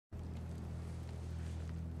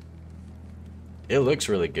It looks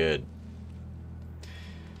really good.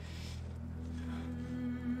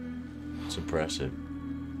 It's impressive.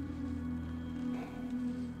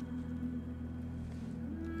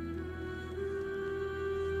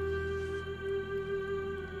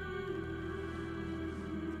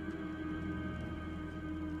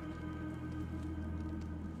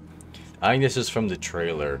 I think this is from the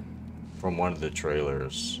trailer. From one of the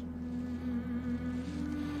trailers.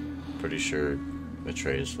 Pretty sure the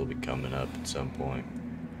trailers will be coming up at some point.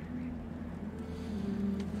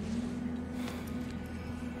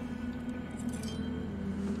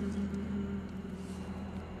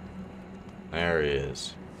 There he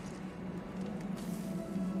is.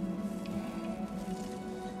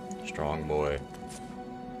 Strong boy.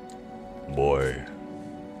 Boy.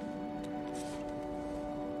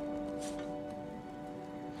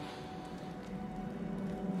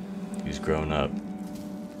 He's grown up.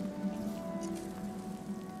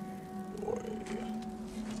 Boy.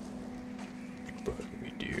 Brought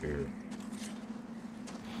me dear.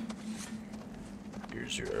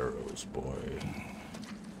 Here's your arrows, boy.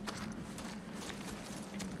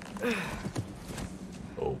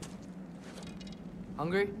 Oh.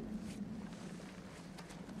 Hungry?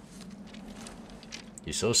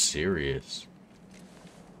 He's so serious.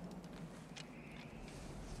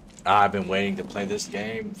 I've been waiting to play this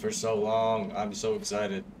game for so long. I'm so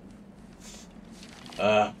excited.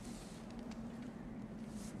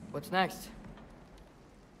 What's next?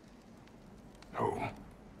 Home.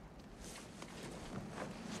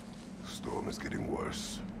 Storm is getting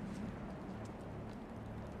worse.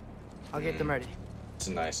 I'll get them ready. It's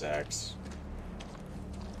a nice axe.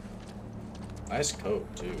 Nice coat,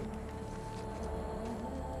 too.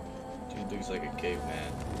 Dude looks like a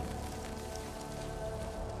caveman.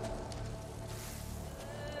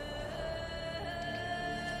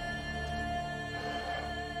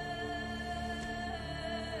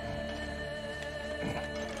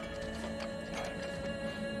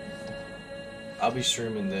 I'll be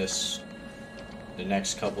streaming this the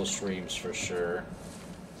next couple streams for sure.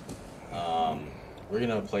 We're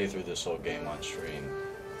gonna play through this whole game on stream.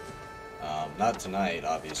 Not tonight,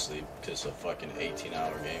 obviously, because it's a fucking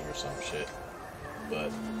 18-hour game or some shit.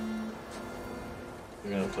 But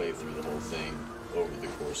we're gonna play through the whole thing over the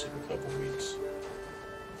course of a couple weeks.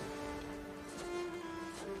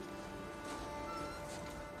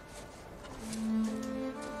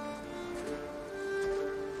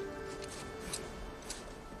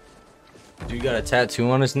 Dude got a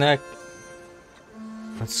tattoo on his neck?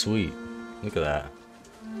 That's sweet. Look at that.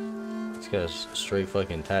 He's got a straight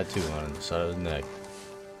fucking tattoo on the side of his neck.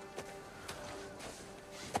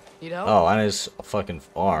 Need help? Oh, on his fucking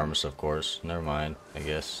arms, of course. Never mind, I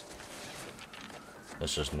guess.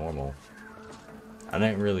 That's just normal. I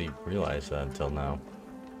didn't really realize that until now.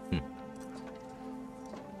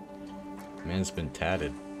 Man's been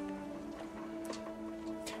tatted.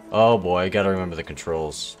 Oh boy, I gotta remember the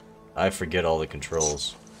controls. I forget all the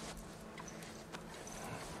controls.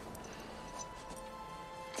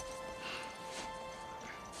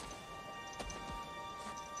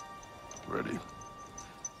 Ready.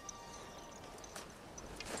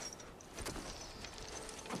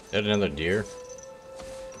 Is that another deer?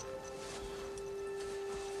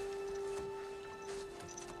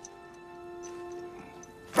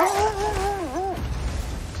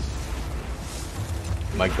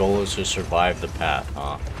 My goal is to survive the path,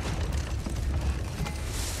 huh?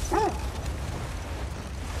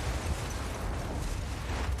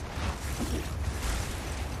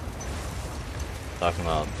 Talking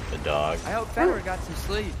about the dog. I hope Fenrir got some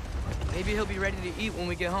sleep. Maybe he'll be ready to eat when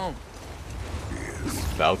we get home. He is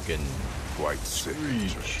Falcon. quite sick.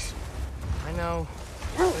 I know,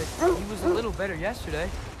 but he was a little better yesterday.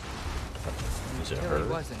 Is it Until he her?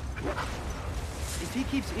 wasn't. If he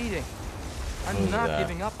keeps eating, I'm Who's not that?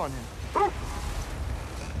 giving up on him.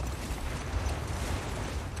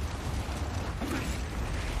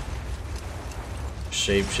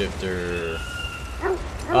 Shapeshifter.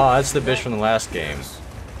 Oh, that's the bitch from the last game.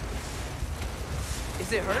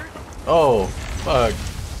 Is it hurt? Oh, fuck.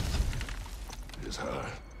 It is her.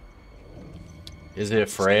 Is it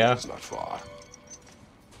Freya? It's not far.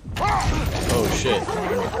 Oh shit.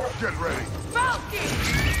 Get ready.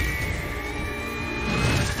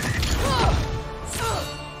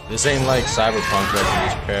 This ain't like Cyberpunk where you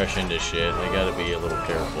just crash into shit. I gotta be a little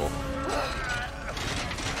careful.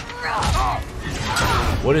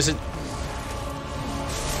 What is it?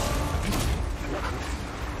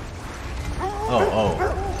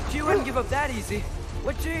 Oh, She wouldn't give up that easy,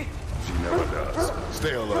 would she? She never does.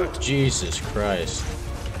 Stay alert. oh. Jesus Christ.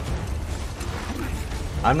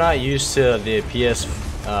 I'm not used to the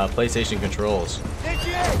PlayStation controls.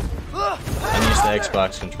 Look! I'm used to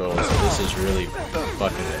Xbox controls, so this is really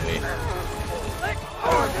fucking with me.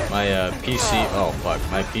 My PC, oh fuck,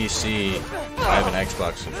 my PC, I have an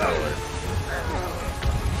Xbox controller.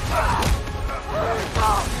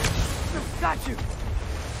 Got you!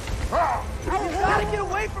 You gotta get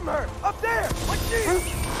away from her! Up there! What's she?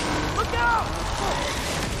 Look out!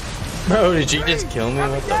 Bro, did you just kill me?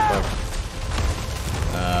 What the fuck?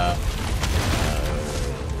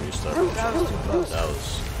 Restart. That was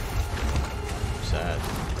sad.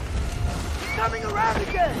 Coming around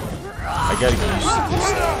again! I gotta get used to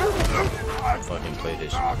this fucking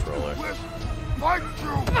PlayStation controller. Fight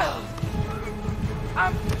you!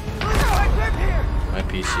 I'm losing my grip here! My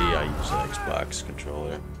PC, I use the Xbox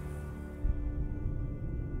controller.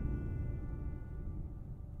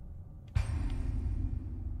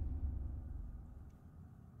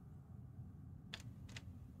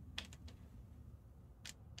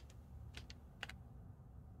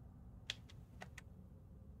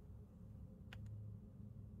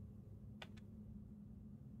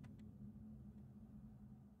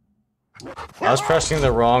 I was pressing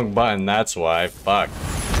the wrong button, that's why. Fuck.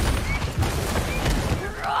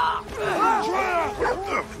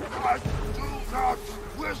 I do not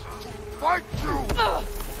wish to fight you!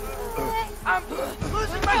 I'm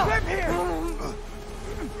losing my grip here!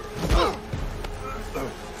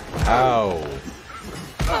 Ow.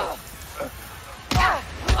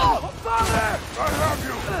 Father! I have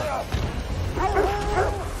you!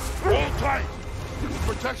 Hold tight! The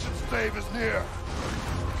protection stave is near!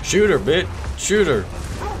 Shoot her, bitch. Shoot her.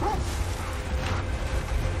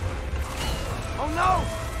 Oh no!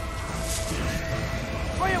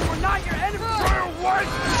 Freya, we're not your enemy! What?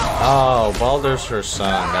 Oh, Baldur's her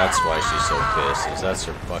son. That's why she's so pissed. Is that's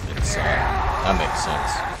her fucking son. That makes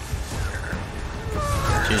sense.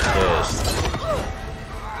 She's pissed.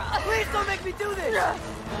 Please don't make me do this!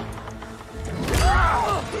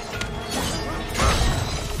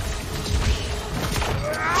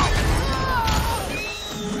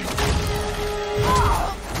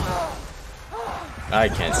 I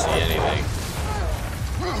can't see anything.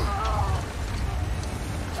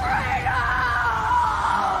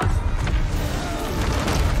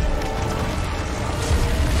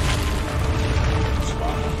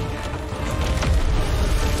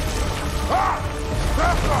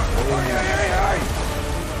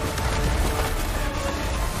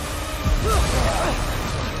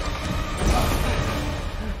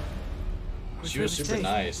 She was super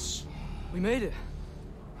nice. We made it.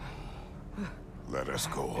 Let us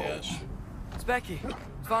go home. Yeah, she It's Becky.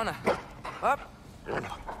 Svana. Up.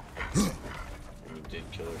 did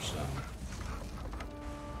kill her son.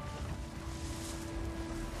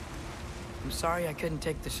 I'm sorry I couldn't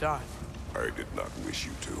take the shot. I did not wish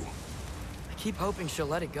you to. I keep hoping she'll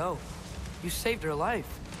let it go. You saved her life.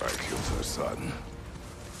 I killed her son.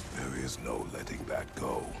 There is no letting that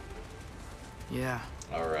go. Yeah.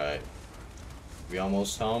 Alright. We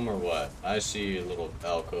almost home or what? I see a little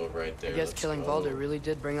alcove right there. I guess Let's killing go. Baldur really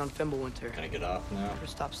did bring on Fimbulwinter. Can I get off now? Never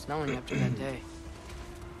stopped snowing after that day.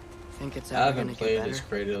 Think it's I ever haven't gonna played get as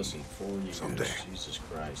better? Kratos in 4 years. Someday. Jesus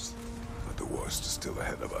Christ. But the worst is still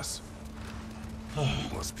ahead of us. We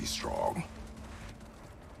must be strong.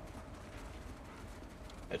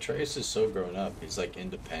 Atreus is so grown up. He's like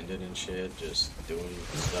independent and shit, just doing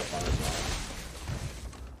stuff on his own.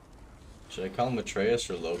 Should I call him Atreus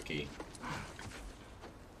or Loki?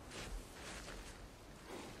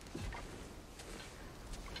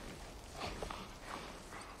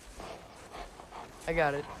 I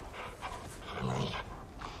got it.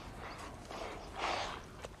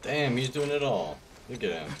 Damn, he's doing it all. Look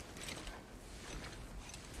at him.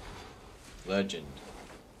 Legend.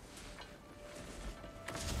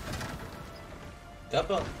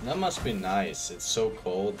 That must be nice. It's so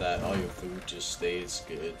cold that all your food just stays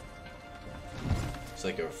good. It's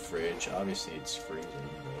like a fridge. Obviously, it's freezing.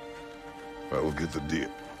 I will get the deer.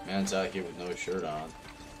 But man's out here with no shirt on.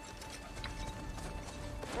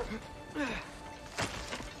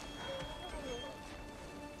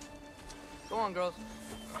 Go on, girls.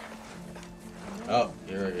 Oh,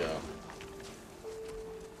 here we go.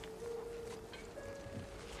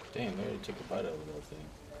 Damn, they already took a bite out of that thing.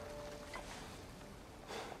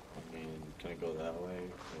 I mean, can I go that way?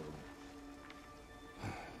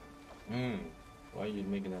 Why are you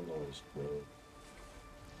making that noise, bro?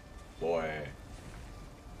 Boy.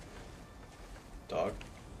 Dog?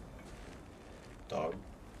 Dog?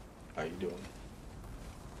 How you doing?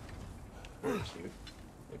 Very cute.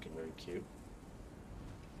 Looking very cute.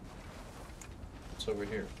 What's over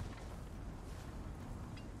here?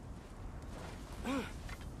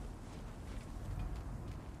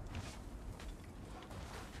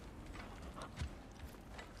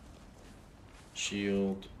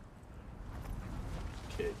 Shield.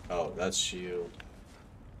 Okay. Oh, that's shield.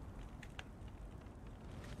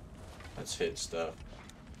 That's hit stuff.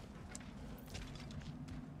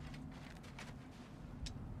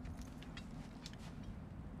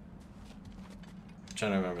 I'm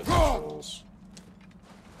trying to remember the rules.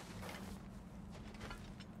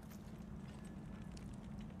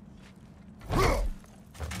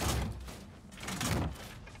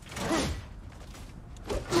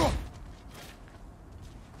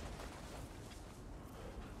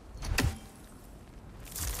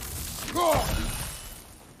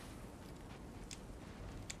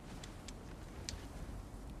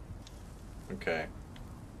 Okay.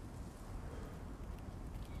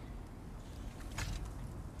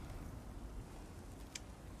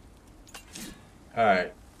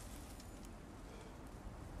 Alright.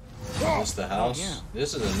 Is this the house? yeah.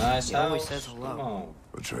 This is a nice He house. always says hello. Come on.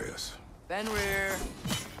 Atreus. Fenrir.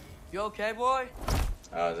 You okay, boy?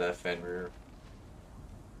 Oh, is that Fenrir?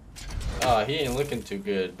 Oh, he ain't looking too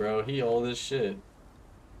good, bro. He old as shit.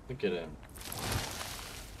 Look at him.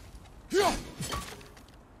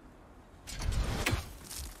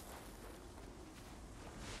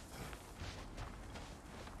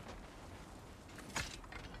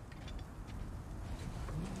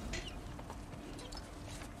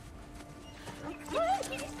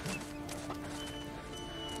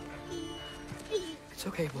 It's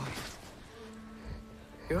okay, boy.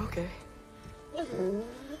 You're okay.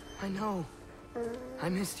 I know. I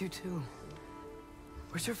missed you too.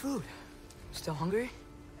 Where's your food? Still hungry?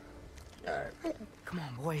 Alright. Come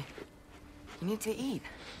on, boy. You need to eat.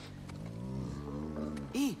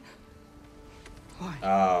 Eat. Why?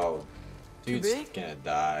 Oh. Dude's big? gonna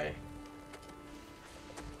die.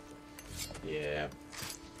 Yeah.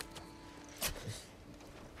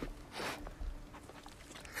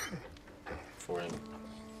 For him.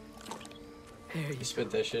 There you He spit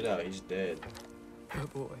that shit out. He's dead.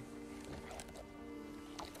 good boy.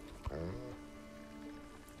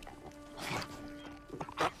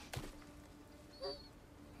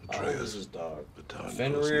 Oh, this is his dog. The time draws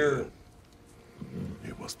Fenrir near.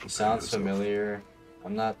 You must prepare sounds yourself. familiar.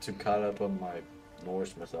 I'm not too caught up on my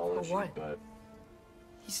Norse mythology, For what? but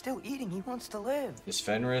He's still eating. He wants to live. is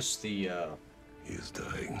Fenris the He is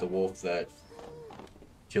dying. wolf that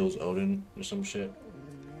kills Odin or some shit?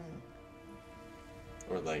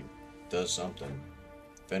 Or like does something.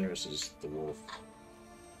 Fenris is the wolf.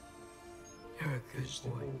 You're a good He's the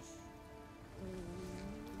boy. wolf.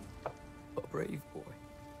 A brave boy.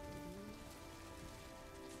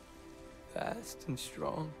 Fast and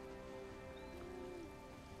strong.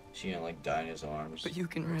 She gonna like die in his arms. But you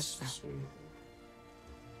can rest now, Sweet.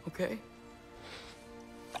 okay?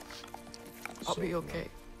 I'll So be cool. okay.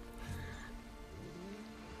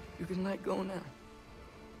 You can let go now.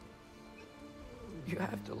 You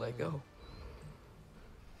have to let go.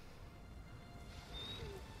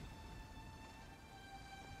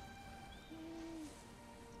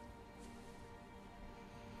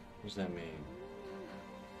 What does that mean?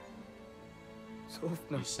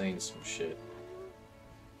 Sofna, He's saying some shit.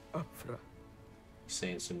 Afra, He's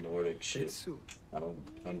saying some Nordic shit. Etsu, I don't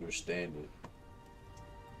understand it.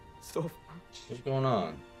 Sofna, What's going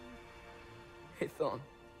on? Hethon,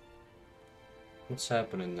 What's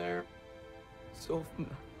happening there? Sofna.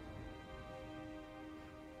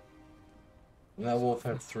 Does that wolf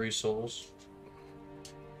have 3 souls?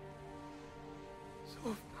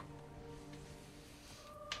 Sofna.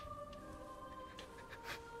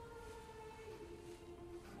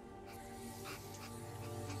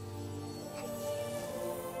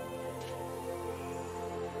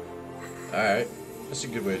 Alright. That's a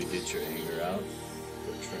good way to get your anger out.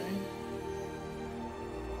 Good train.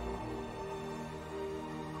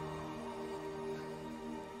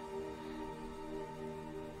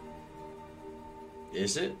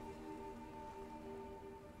 Is it?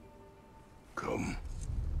 Come,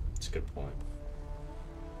 That's a good point.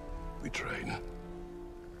 we train.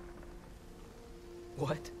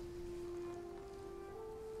 What?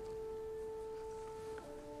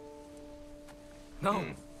 No.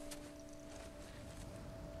 Hmm.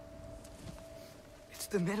 It's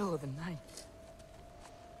the middle of the night.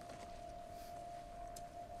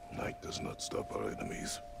 Night does not stop our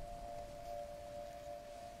enemies.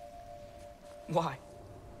 Why?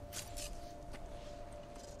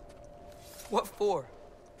 What for?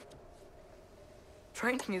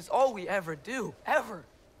 Training is all we ever do, ever.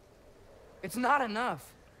 It's not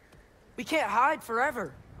enough. We can't hide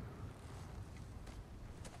forever.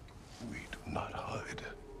 We do not hide.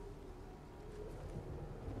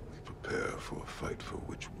 We prepare for a fight for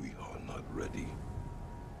which we are not ready.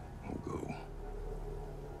 We'll go.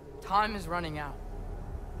 Time is running out.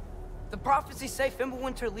 The prophecies say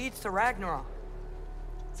Fimbulwinter leads to Ragnarok.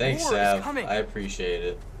 Thanks, War is Sav. coming. I appreciate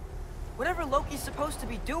it. Whatever Loki's supposed to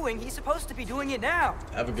be doing, he's supposed to be doing it now.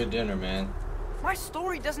 Have a good dinner, man. My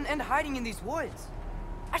story doesn't end hiding in these woods.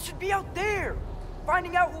 I should be out there,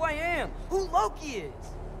 finding out who I am, who Loki is.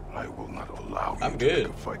 I will not allow you I'm to good.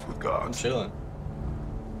 pick a fight with I'm gods. chilling.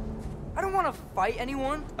 I don't want to fight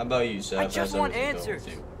anyone. How about you, Sav? I just How's want everything going answers.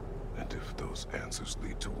 with you? And if those answers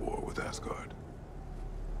lead to war with Asgard,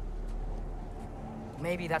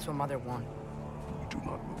 Maybe that's what Mother wanted. we do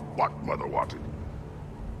not know what Mother wanted.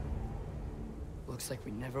 Looks like we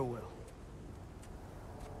never will.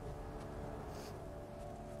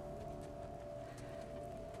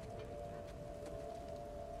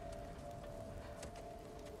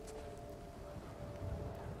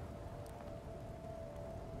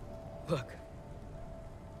 Look,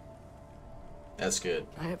 That's good.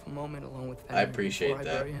 I have a moment alone with I Venom appreciate before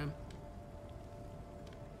that. I bury him.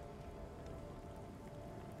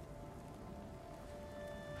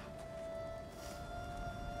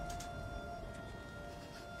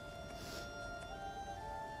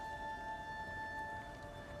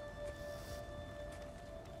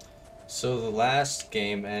 So the last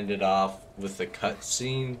game ended off with a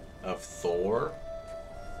cutscene of Thor.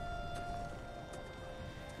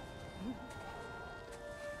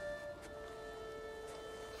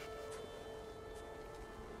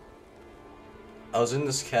 I was in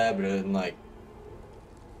this cabinet and like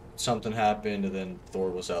something happened and then Thor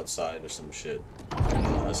was outside or some shit in the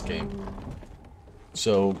last game.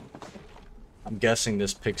 So I'm guessing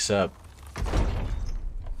this picks up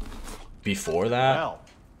before that. Well,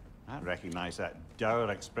 I recognize that dour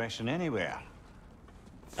expression anywhere.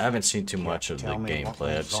 I haven't seen too much of the Tell me what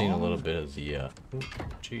gameplay. I've was seen a little wrong. bit of the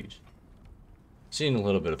jeez. Seen a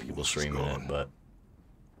little bit of people streaming it, but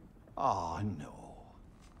Oh, no.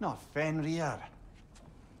 Not Fenrir.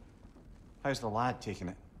 How's the lad taking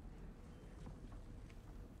it?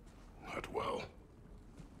 Not well.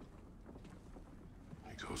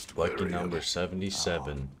 He goes to lucky bury number him.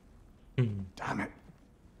 77. Damn it.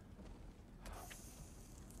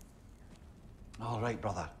 All right,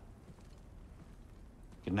 brother.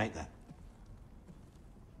 Good night, then.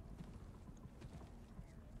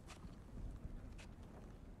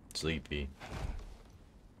 Sleepy.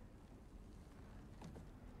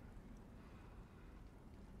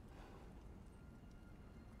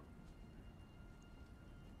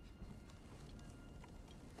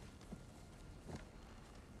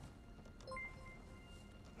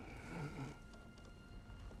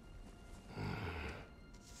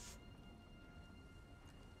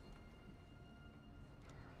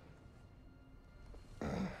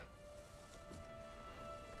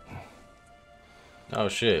 Oh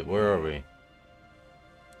shit, where are we?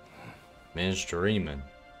 Man's dreaming.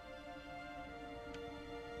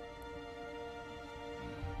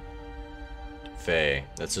 Faye,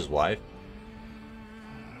 that's his wife?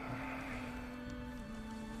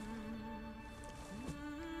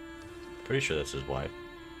 Pretty sure that's his wife.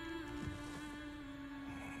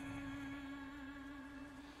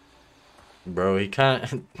 Bro, he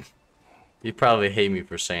kinda... he probably hate me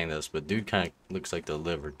for saying this, but dude kinda looks like the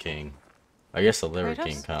Liver King. I guess the Liver Kratos?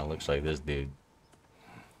 King kinda looks like this dude.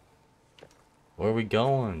 Where are we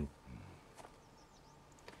going?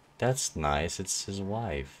 That's nice, it's his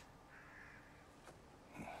wife.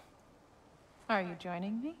 Are you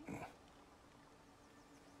joining me?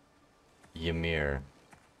 Ymir.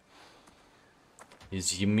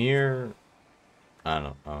 Is Ymir... I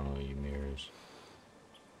don't know who Ymir is.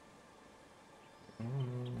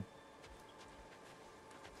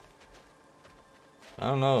 I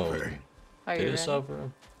don't know. Faye, Are Did you it ready?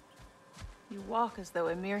 suffer? You walk as though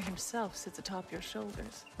Emir himself sits atop your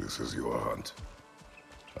shoulders. this is your hunt.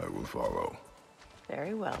 I will follow.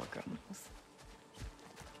 Very well, Grumbles.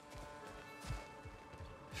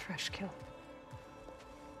 Fresh kill.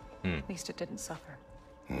 At least it didn't suffer.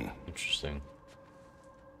 Interesting.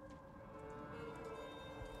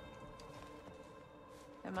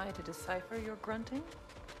 Am I to decipher your grunting?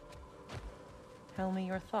 Tell me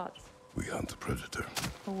your thoughts. We hunt a predator.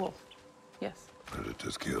 A wolf. Yes.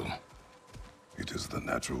 Predators kill. It is the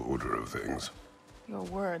natural order of things. Your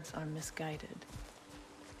words are misguided.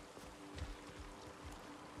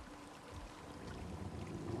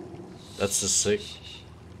 That's the sick...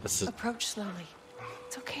 That's the, Approach slowly.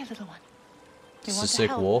 It's okay, little one. We that's the want to sick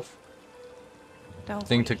help. wolf. Don't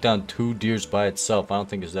Thing wait. took down 2 deers by itself. I don't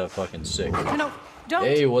think it's that fucking sick. No, don't.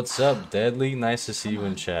 Hey, what's up, Deadly? Nice to see you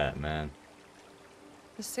in chat, man.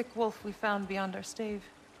 The sick wolf we found beyond our stave.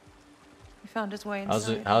 We found his way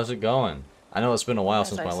inside. How's it going? I know it's been a while As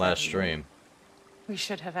since I my said, last you- stream. We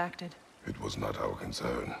should have acted. It was not our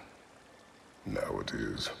concern. Now it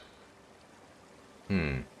is.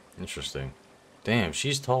 Interesting. Damn,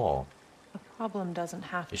 she's tall. A problem doesn't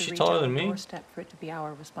have Is to she reach taller our than me? doorstep for it to be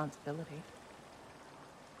our responsibility.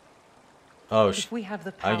 Oh, If we have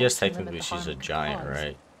the I power guess to limit technically the she's harm a it could giant, cause,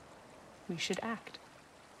 right? we should act.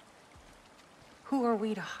 Who are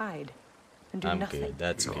we to hide and do I'm nothing? good.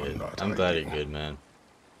 That's You're good. not I'm glad you're hiding. good, man.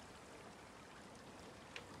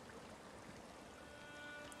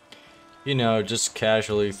 You know, just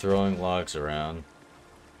casually throwing logs around.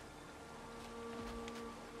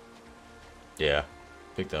 Yeah,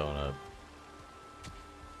 pick that one up.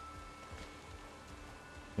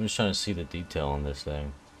 I'm just trying to see the detail on this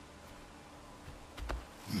thing.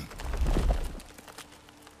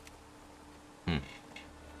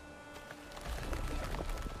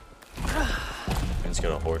 He's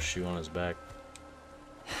got a horseshoe on his back.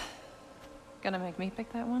 Gonna make me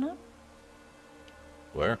pick that one up?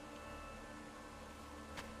 Where?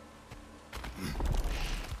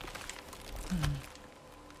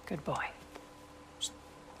 Good boy.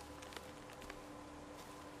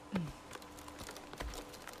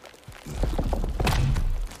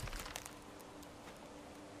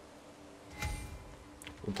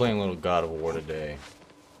 We're playing a little God of War today.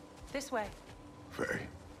 This way. Faye.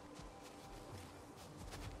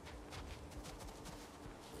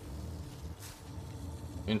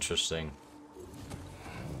 Interesting.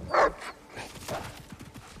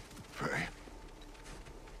 Faye.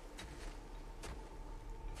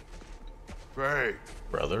 Faye.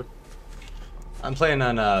 Brother. I'm playing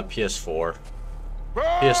on PS4.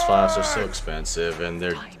 PS5s are so expensive, and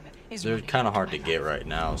they're kind of hard to get right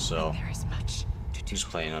now. So There is much to do. just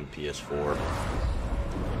playing on PS4.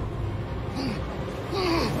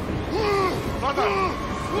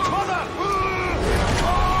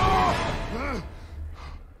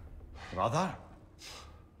 Brother?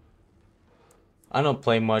 I don't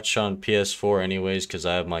play much on PS4 anyways, because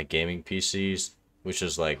I have my gaming PCs, which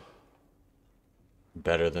is like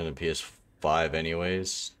better than a PS5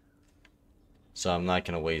 anyways. So I'm not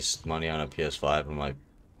gonna waste money on a PS5 when my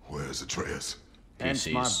Where's Atreus? Hence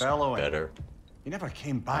my PC's bellowing. better. He never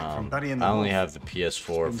came back from burying the I only wolf. have the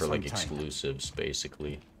PS4 Spend for like some time. exclusives,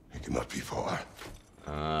 basically. He cannot be far.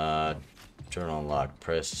 Turn on lock.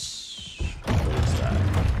 Press. What is that?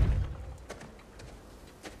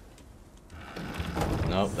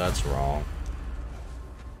 Nope, that's wrong.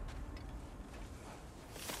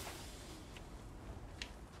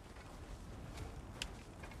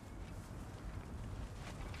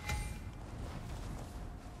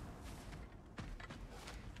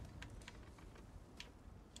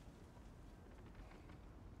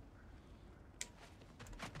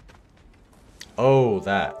 Oh,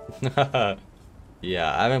 that.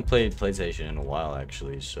 Yeah, I haven't played PlayStation in a while,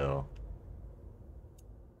 actually, so...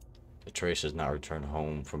 Atreus has not returned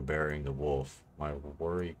home from burying the wolf. My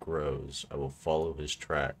worry grows. I will follow his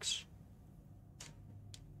tracks.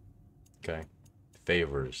 Okay.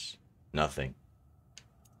 Favors. Nothing.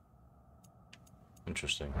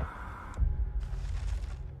 Interesting.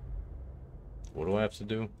 What do I have to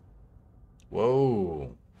do?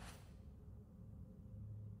 Whoa.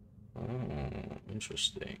 Oh,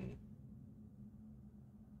 interesting.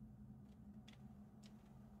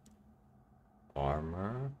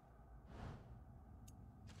 Armor.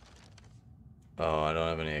 Oh, I don't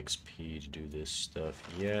have any XP to do this stuff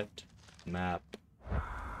yet. Map.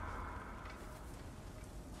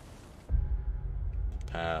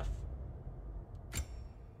 Path.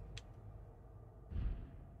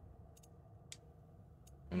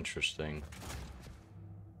 Interesting.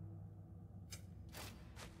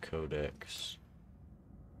 Codex.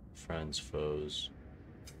 Friends, foes.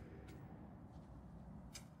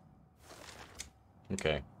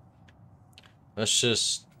 Okay. Let's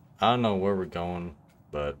just... I don't know where we're going,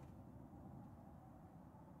 but...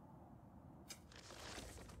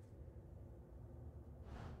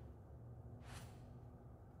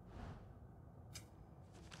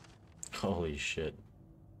 Holy shit.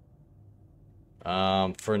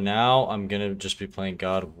 For now, I'm gonna just be playing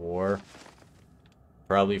God of War.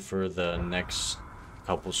 Probably for the next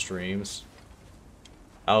couple streams.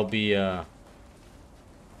 I'll be, You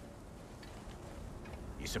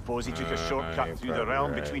suppose he took a shortcut through the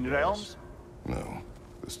realm probably, between I guess. realms? No.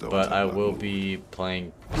 The stones But have I not will moved. be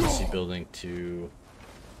playing PC Building 2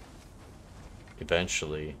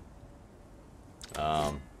 eventually.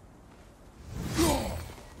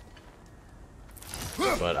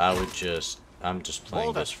 But I'm just playing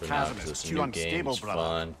All this that for now chasm because is it's a too new game, unstable, it's brother.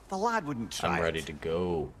 fun. The lad wouldn't try I'm ready it. to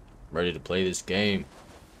go. I'm ready to play this game.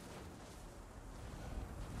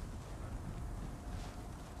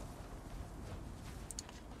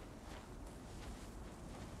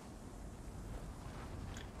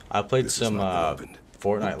 I played This has some not been opened.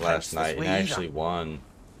 Fortnite last this night and way I either. actually won.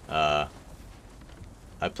 I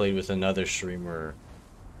played with another streamer.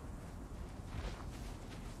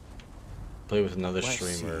 Let's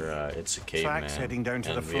Streamer. see. It's a caveman. Tracks heading down to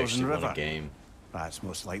and the we frozen actually won a river. game. That's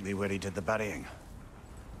most likely where he did the burying.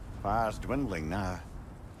 Fire's dwindling now.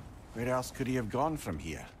 Where else could he have gone from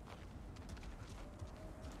here?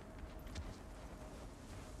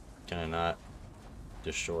 Can I not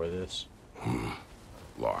destroy this?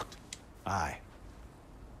 Locked. Aye.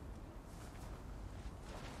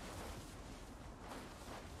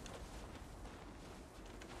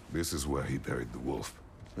 This is where he buried the wolf.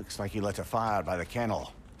 Looks like he lit a fire by the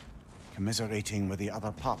kennel. Commiserating with the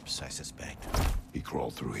other pups, I suspect. He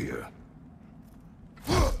crawled through here.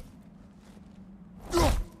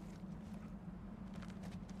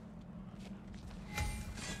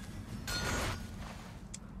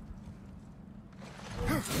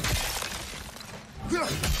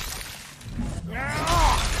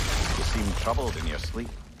 You seem troubled in your sleep,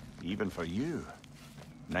 even for you.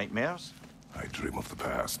 Nightmares? I dream of the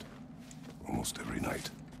past. Almost every night.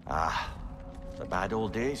 Ah, the bad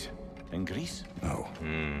old days in Greece? No.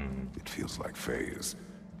 It feels like Faye is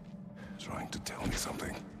trying to tell me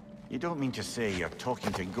something. You don't mean to say you're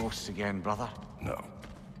talking to ghosts again, brother? No.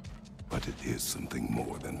 But it is something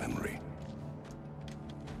more than memory.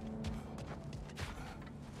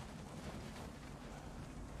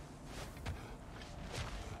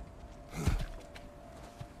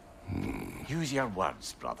 Use your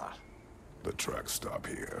words, brother. The tracks stop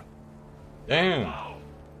here. Damn.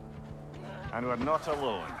 And we're not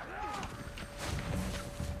alone.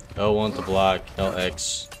 L1 to block.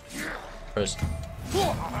 LX.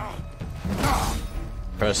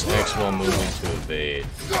 Press X while moving to evade.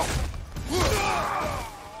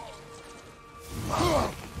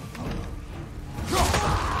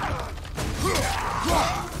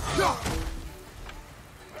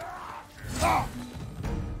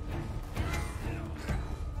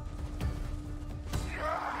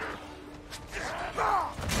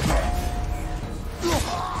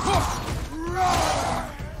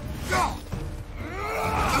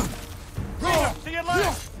 To your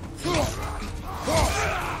left!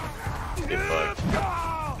 Get fucked.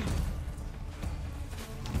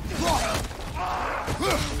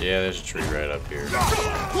 Yeah, there's a tree right up here.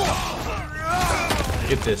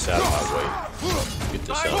 Get this out of my way. Get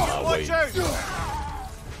this out of my way. Watch out!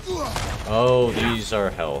 Oh, these are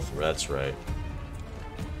health. That's right.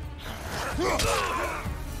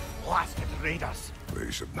 Blasted raiders. They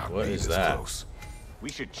should not What be is this that? close. We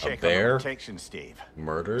should check on bear? the protection stave.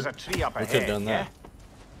 Murdered? There's a tree up We ahead, could have done yeah? that.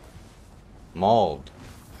 Mauled.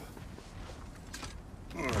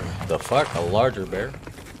 The fuck? A larger bear?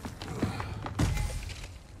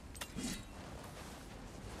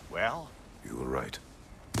 Well, You were right.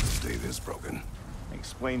 The stave is broken.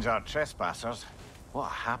 explains our trespassers. What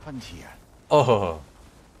happened here? Oh.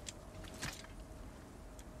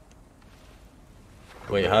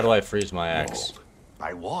 Wait, how do I freeze my axe? Mauled.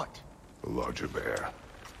 By what? A larger bear.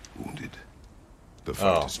 Wounded. The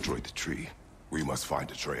fight Oh. destroyed the tree. We must find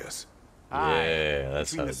Atreus. Yeah,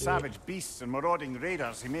 that's Between how the to do it. savage beasts and marauding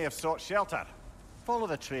raiders, he may have sought shelter. Follow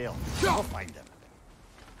the trail. We'll find him.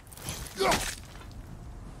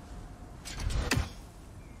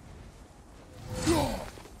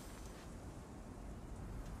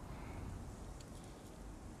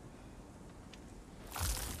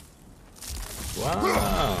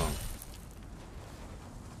 Wow.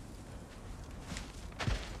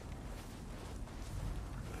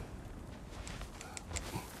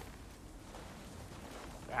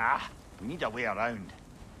 Ah, we need a way around.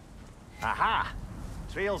 Aha!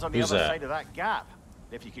 Trail's on the Who's other that? side of that gap,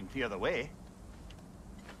 if you can clear the way.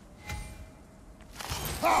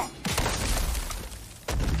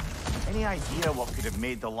 Any idea what could have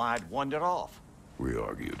made the lad wander off? We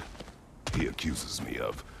argued. He accuses me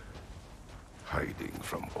of hiding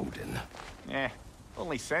from Odin.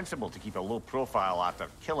 Only sensible to keep a low profile after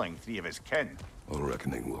killing 3 of his kin. A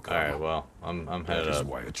reckoning will come. Alright, well, I'm That headed is up.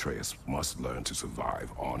 why Atreus must learn to survive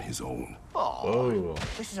on his own. Oh, Whoa.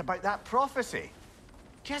 this is about that prophecy.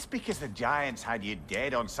 Just because the giants had you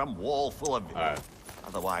dead on some wall full of Alright.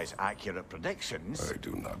 otherwise accurate predictions. I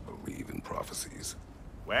do not believe in prophecies.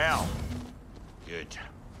 Well, good.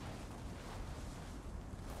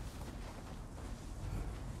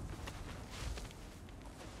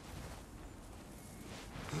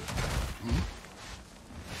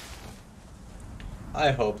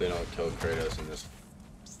 I hope they don't kill Kratos in this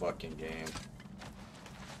fucking game.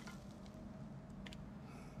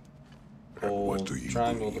 And what Hold do you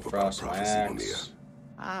triangle to believe about cross my prophecy, axe. Monier?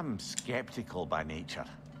 I'm skeptical by nature.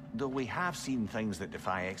 though we have seen things that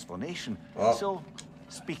defy explanation. Oh. So,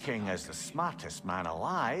 speaking as the smartest man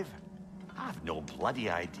alive, I've no bloody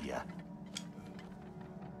idea.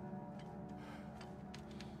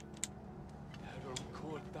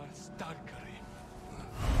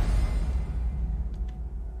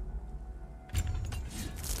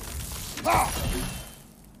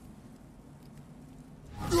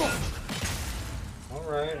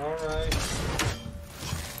 Alright, alright.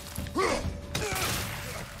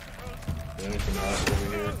 Anything else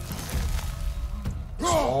over here? It's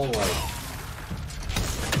all like...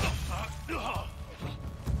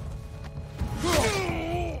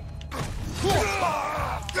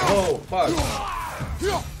 Oh,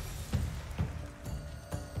 fuck!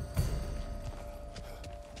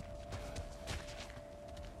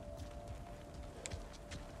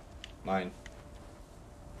 Mine.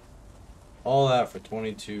 All that for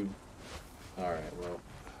 22. Alright, well.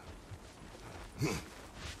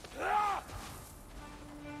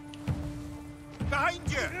 Behind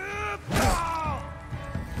you!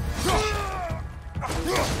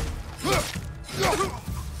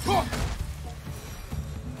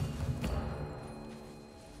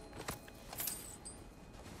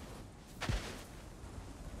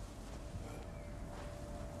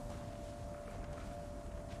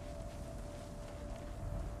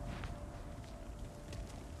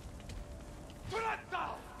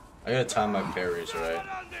 I gotta time my parries right.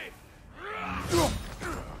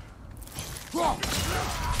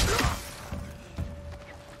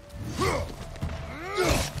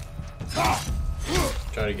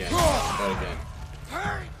 Try it again. Try it again.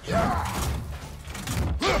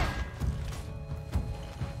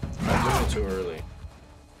 I'm doing it too early.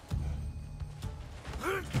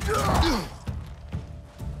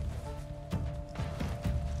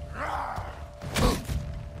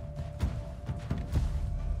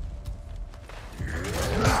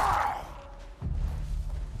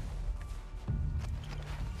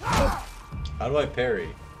 How do I parry?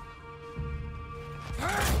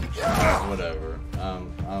 Whatever.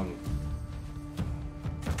 I'm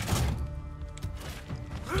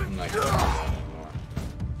not gonna do that anymore.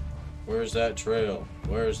 Where's that trail?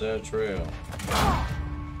 Where's that trail?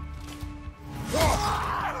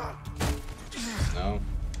 No?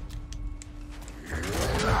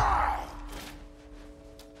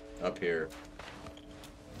 Up here.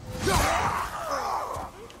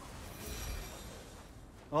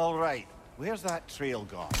 All right, where's that trail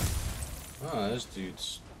gone? Oh, this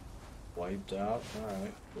dude's wiped out.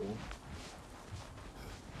 Alright, cool.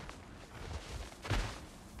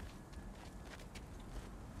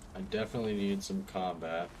 I definitely need some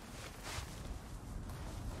combat.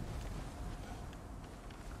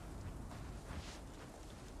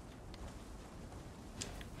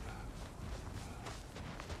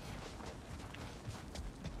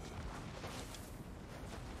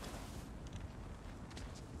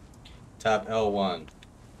 Tap L1.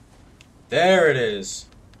 There it is.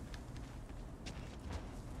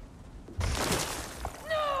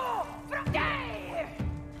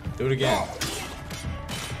 Do it again.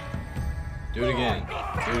 Do it again.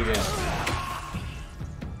 Do it again.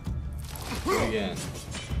 Do it again.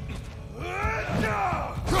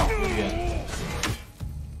 Do it again.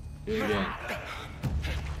 Do it again.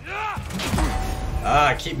 Ah,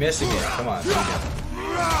 I keep missing it. Come on. Do it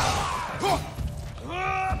again.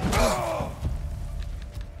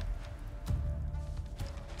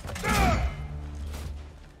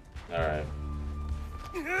 Alright.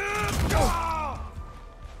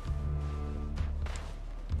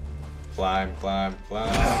 Climb, climb,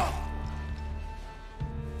 climb.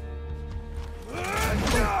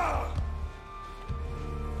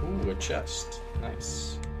 Ooh, a chest.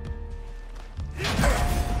 Nice.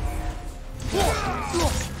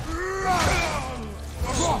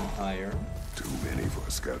 Some iron. Too many for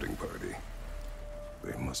a scouting party.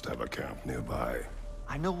 They must have a camp nearby.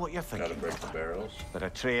 I know what you're Gotta thinking, break the barrels. but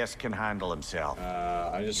Atreus can handle himself.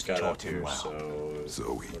 I just got up Taught him here, well. so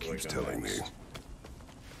So he where do I keeps go telling me. next?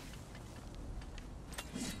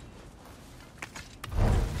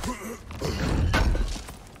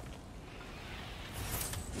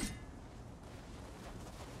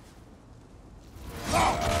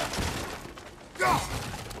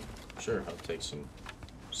 Sure, I'll take some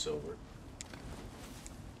silver.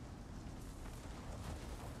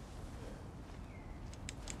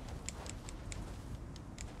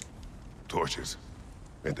 Torches.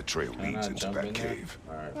 And the trail Can I leads not into jump that in there? cave.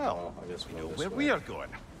 Alright, Well, well, I guess we we'll know go where this we way. are going.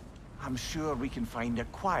 I'm sure we can find a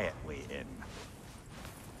quiet way in.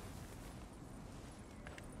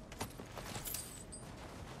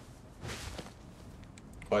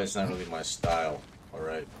 Quiet's not really my style,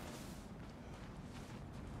 alright.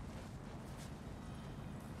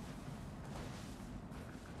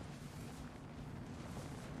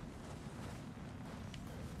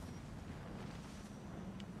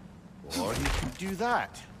 do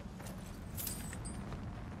that?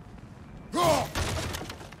 Are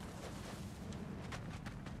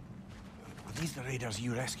these the raiders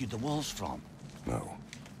you rescued the wolves from? No.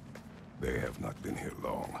 They have not been here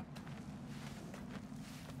long.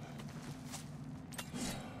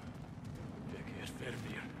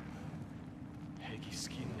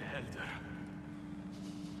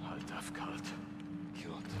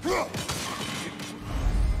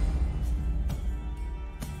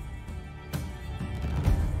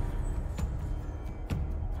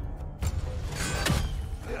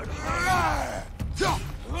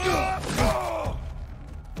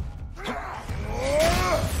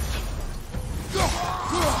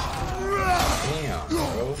 Damn,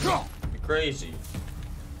 bro. You're crazy.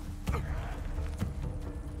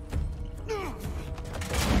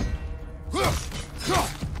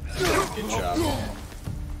 Good job.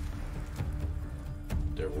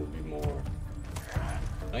 There will be more.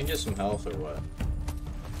 Can I get some health or what?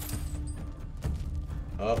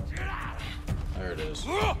 Oh. There it is.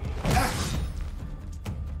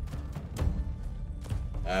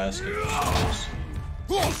 Ask him.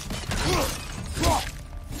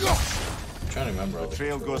 I'm trying to remember all The the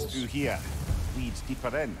trail controls. goes through here. Leads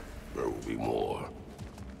deeper in. There will be more.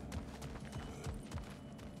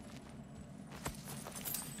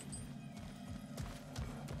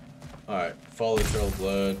 Alright, follow the trail of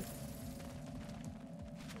blood.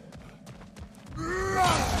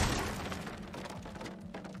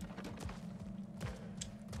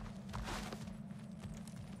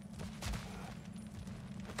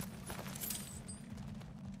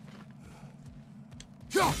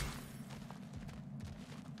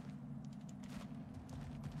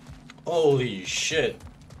 Holy shit.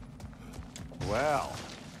 Well,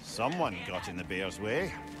 someone got in the bear's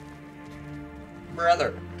way.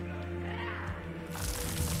 Brother.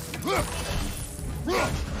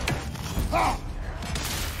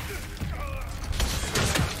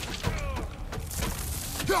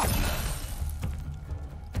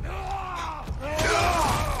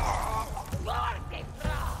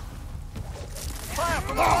 Fire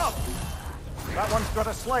from above! That one's got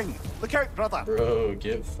a sling. Look out, brother. Bro,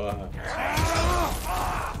 get fucked.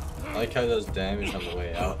 I like how it does damage on the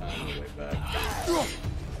way out and on the way back.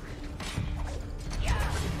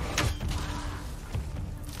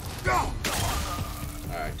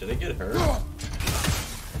 Alright, did I get hurt?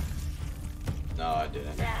 No, I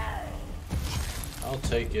didn't. I'll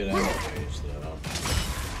take it anyways, though.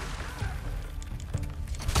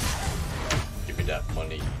 Give me that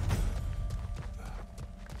money.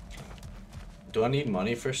 Do I need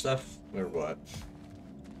money for stuff? Or what?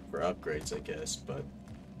 For upgrades, I guess, but...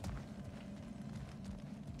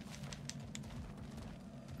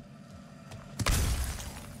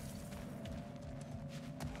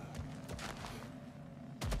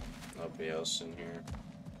 Nobody else in here.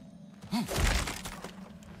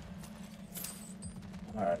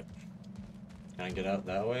 Alright. Can I get out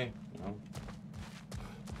that way? No?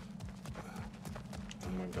 Where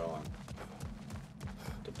am I going?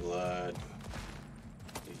 The blood.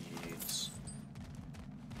 Leads.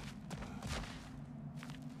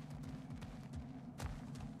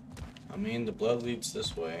 I mean, the blood leads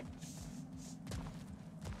this way.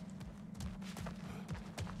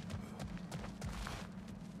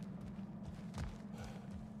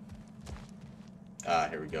 Ah,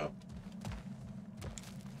 here we go.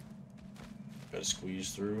 Gotta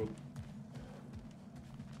squeeze through.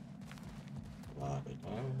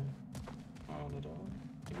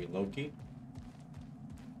 You mean Loki?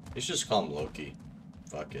 You should just call him Loki.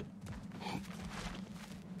 Fuck it.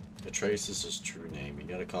 Atreus is his true name. You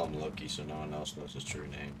gotta call him Loki so no one else knows his true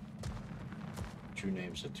name. True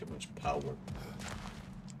names have too much power.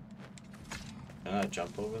 Can I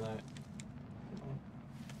jump over that? No.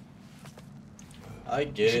 I You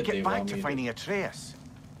get should it. They get back want to me finding Atreus.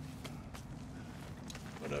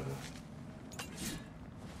 Whatever.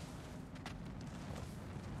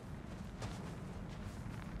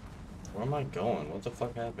 Where am I going? What the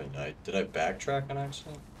fuck happened? Did I backtrack on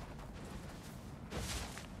accident?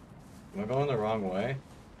 Am I going the wrong way?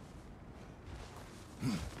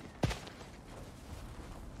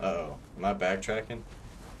 Uh-oh. Am I backtracking?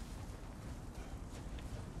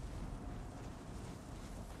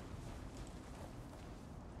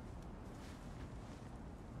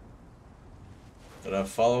 Did I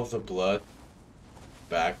follow the blood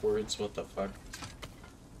backwards? What the fuck?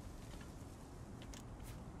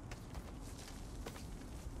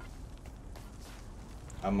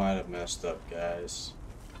 I might have messed up, guys.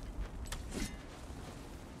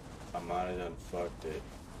 I might have done fucked it.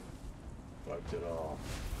 Fucked it all.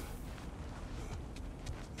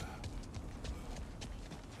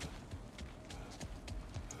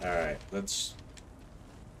 Alright, let's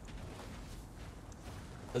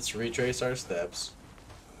retrace our steps.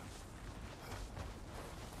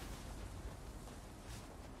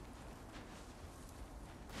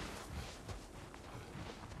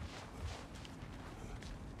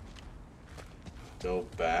 Go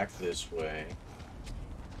back this way.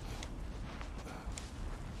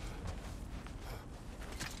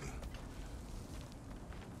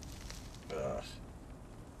 Ugh.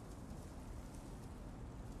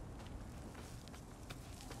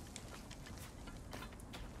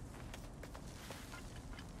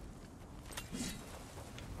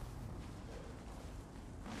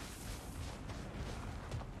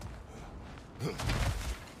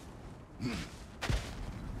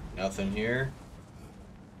 Nothing here.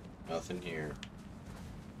 Nothing here.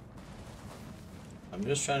 I'm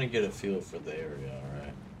just trying to get a feel for the area,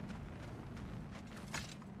 alright?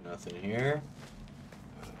 Nothing here.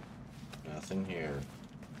 Nothing here.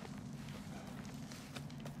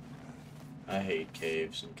 I hate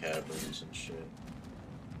caves and caverns and shit.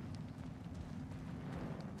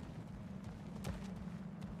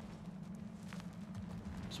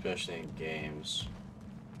 Especially in games.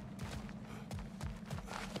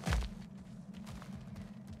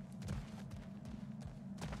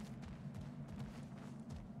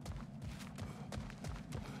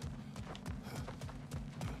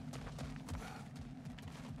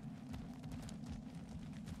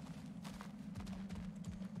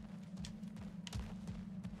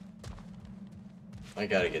 I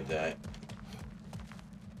gotta get that.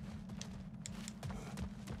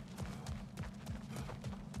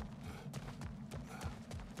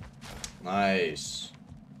 Nice.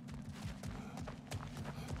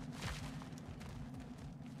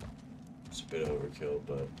 It's a bit overkill,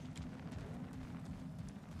 but...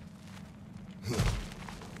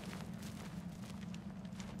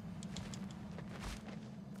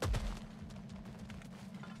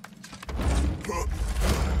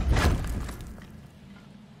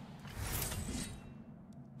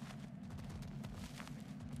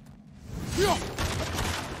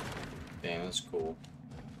 Damn, that's cool.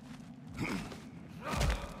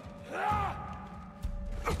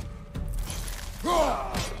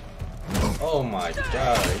 Oh my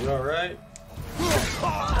god, are you alright?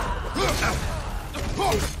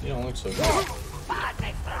 You don't look so good.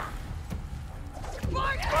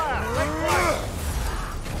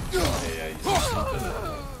 Hey,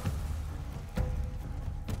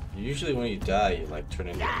 usually when you die, you like turn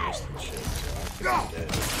into a mist and shit, so I think I'm dead.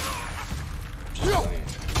 Just playing.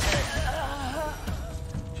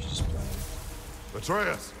 She's just playing.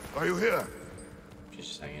 Atreus, are you here? She's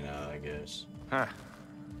just hanging out, I guess. Huh.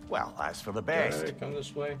 Well, that's for the best. Alright, come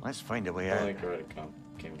this way. Let's find a way I out. like her to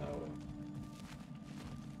came that way.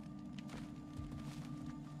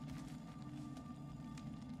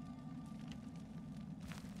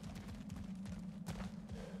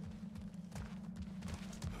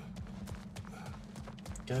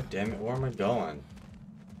 God damn it, where am I going?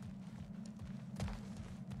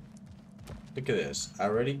 Look at this. I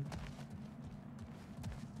already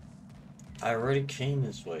came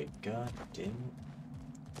this way. God damn it.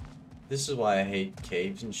 This is why I hate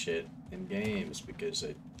caves and shit in games, because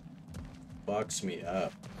it fucks me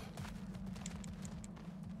up.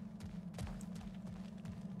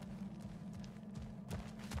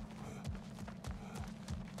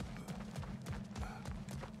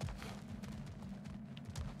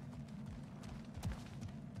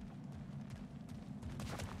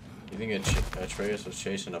 You think Atreus was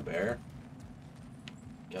chasing a bear?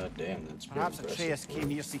 God damn, that's pretty Perhaps impressive. Atreus came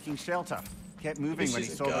here seeking shelter. Kept moving Guess when he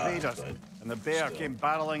he's a saw the god, raiders, but and the bear still. came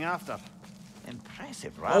barreling after.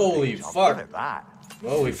 Impressive Holy rampage, I'll fuck. give it that.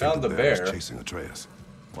 Well, we found the bear. Was chasing Atreus.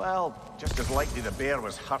 Well, just as likely the bear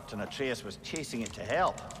was hurt and Atreus was chasing it to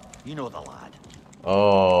help. You know the lad.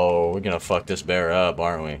 Oh, we're gonna fuck this bear up,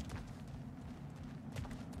 aren't we?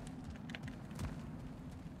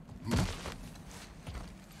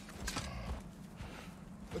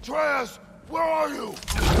 Atreus, where are you?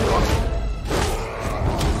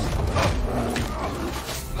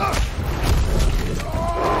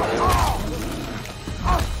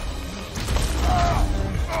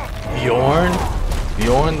 Bjorn?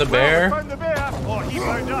 Bjorn the bear? Found the bear, or he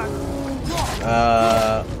found us.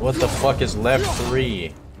 What the fuck is left 3?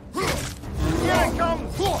 Here it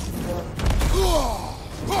comes!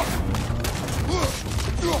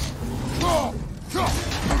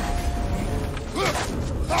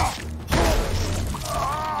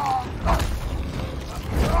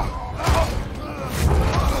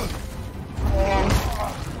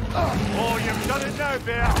 Oh, you've done it now,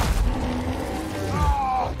 bear!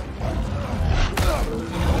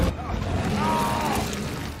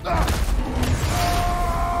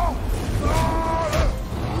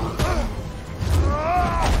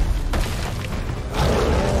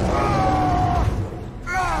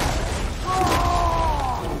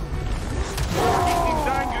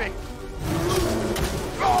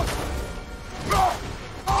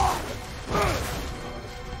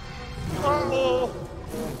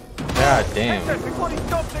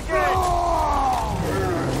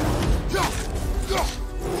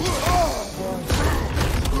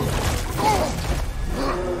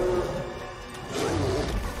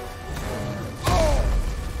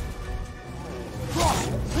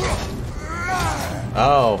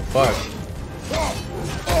 fuck.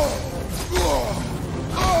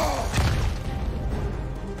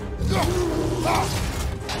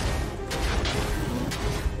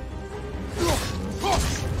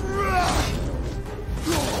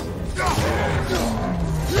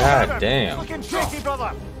 God damn. Looking shaky,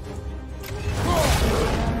 brother.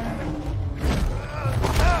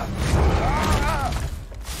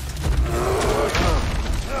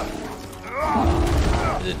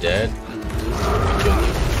 Is it dead?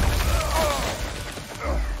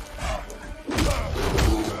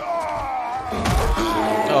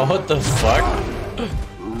 Oh, what the fuck?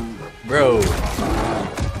 Bro.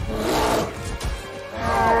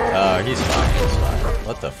 He's fine, he's fine.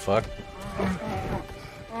 What the fuck?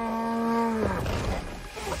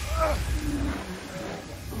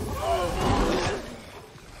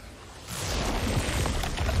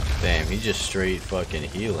 Damn, he just straight fucking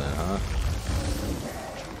healing, huh?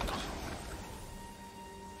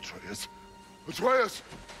 Atreus!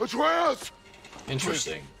 Atreus!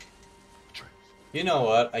 Interesting. Atreus. You know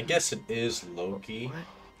what? I guess it is Loki.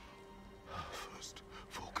 First,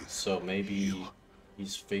 focus. So maybe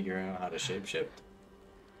he's figuring out how to shapeshift.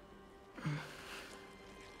 I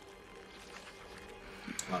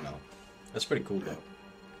don't know. That's pretty cool though.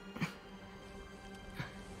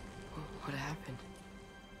 What happened?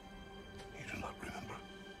 You do not remember.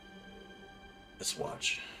 Let's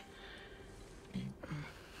watch.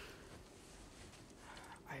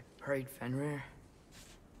 I prayed Fenrir.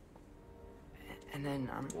 And then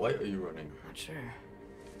I'm Why are you running? not sure.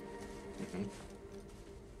 Mm-hmm.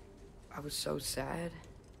 I was so sad.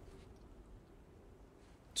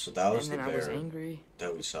 So that was And the then I was bear angry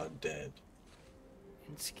that we saw dead.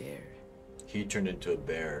 and scared. He turned into a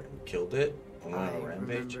bear and killed it and went on a I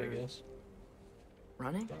rampage, I remember- guess.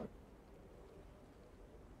 Running?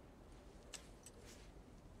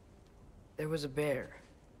 There was a bear.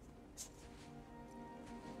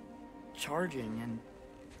 Charging, and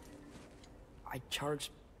I charged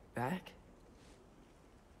back.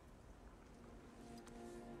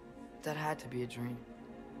 That had to be a dream.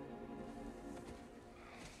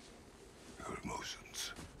 Your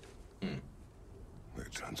emotions. They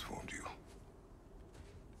transformed you.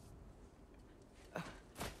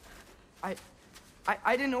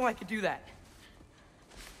 I didn't know I could do that.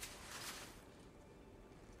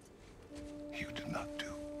 You did not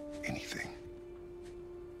do anything.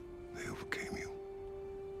 They overcame you.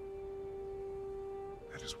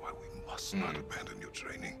 That is why we must not abandon your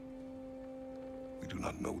training. We do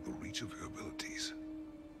not know the reach of your abilities.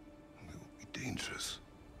 They will be dangerous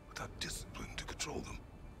without discipline to control them.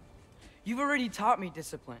 You've already taught me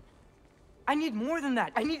discipline. I need more than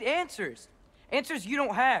that. I need answers. Answers you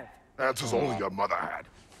don't have. Answers only your mother had.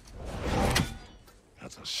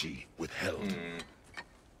 Answers she withheld.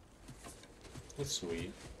 That's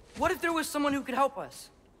sweet. What if there was someone who could help us?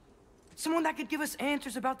 Someone that could give us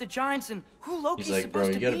answers about the giants and who Loki's He's like, bro,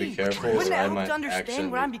 supposed you to gotta be careful. Wouldn't it I help might to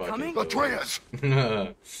understand what I'm accidentally becoming? Atreus!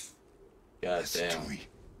 God Listen damn. to me.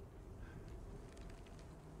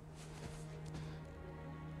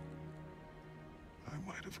 I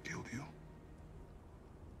might have killed you.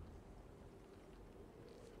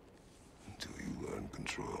 Until you learn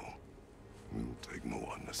control, we will take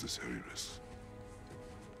no unnecessary risks.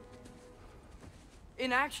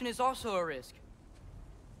 Inaction is also a risk.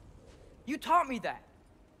 You taught me that.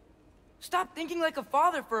 Stop thinking like a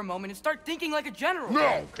father for a moment and start thinking like a general.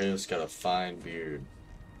 No! Kratos got a fine beard.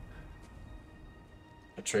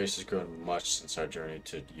 Atreus has grown much since our journey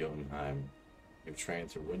to Jotunheim. We've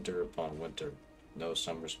trained through winter upon winter, no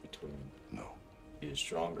summers between. No. He is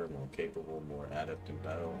stronger, more capable, more adept in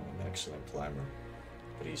battle, and an excellent climber.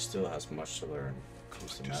 But he still has much to learn. He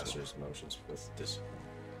needs to master his emotions with discipline.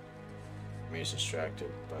 He is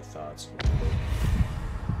distracted by thoughts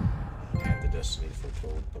and the destiny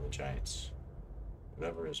foretold by the giants.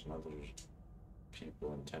 Whatever his mother's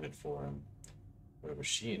people intended for him, whatever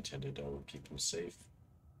she intended, I will keep him safe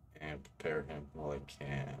and prepare him while I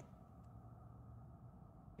can.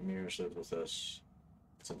 Ymir has lived with us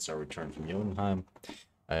since our return from Jotunheim.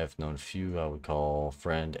 I have known few I would call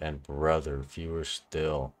friend and brother, fewer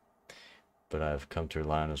still. But I have come to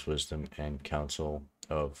rely on his wisdom and counsel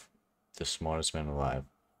of the smartest man alive.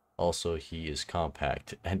 Also, he is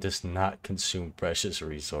compact and does not consume precious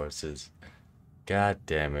resources. God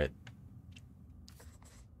damn it.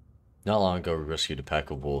 Not long ago, we rescued a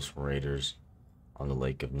pack of wolves from raiders on the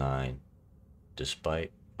Lake of Nine.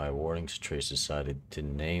 Despite my warnings, Trace decided to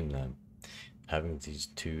name them. Having these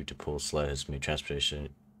two to pull sled has made transportation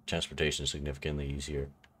significantly easier.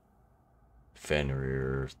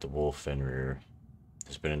 Fenrir, the wolf Fenrir,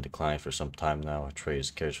 has been in decline for some time now.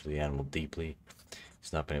 Atreus cares for the animal deeply,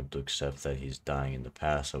 He's not been able to accept that he's dying. In the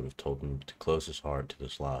past, I would have told him to close his heart to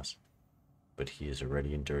this loss. But he has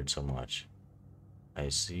already endured so much. I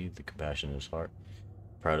see the compassion in his heart.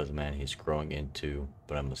 Proud of the man he's growing into,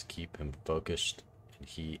 but I must keep him focused. And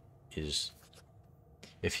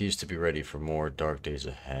if he is to be ready for more dark days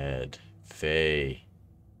ahead. Faye.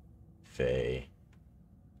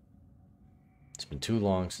 It's been too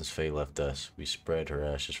long since Faye left us. We spread her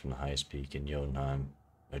ashes from the highest peak in Jotunheim.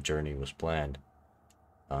 A journey was planned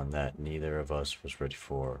on that neither of us was ready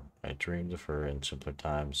for. I dreamed of her in simpler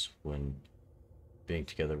times when being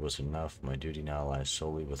together was enough. My duty now lies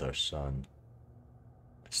solely with our son.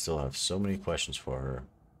 I still have so many questions for her,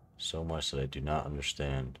 so much that I do not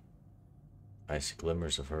understand. I see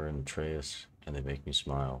glimmers of her in Atreus, and they make me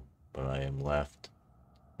smile, but I am left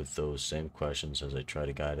with those same questions as I try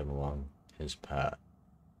to guide him along his path.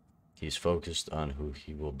 He's focused on who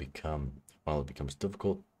he will become. While it becomes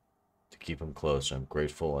difficult to keep him close, I'm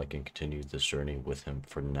grateful I can continue this journey with him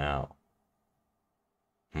for now.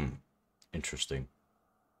 Interesting.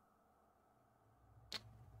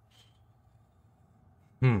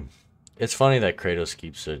 It's funny that Kratos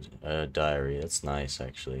keeps a diary. That's nice,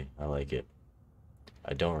 actually. I like it.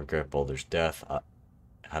 I don't regret Baldur's death.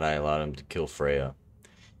 Had I allowed him to kill Freya,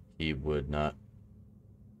 he would not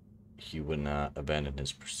abandon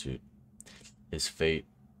his pursuit. His fate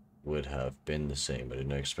would have been the same. I did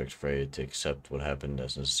not expect Freya to accept what happened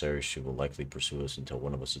as necessary. She will likely pursue us until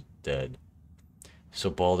one of us is dead.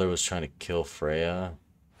 So Baldur was trying to kill Freya,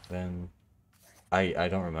 then? I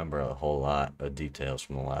don't remember a whole lot of details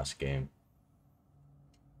from the last game.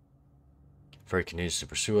 Freya continues to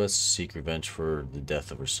pursue us, seek revenge for the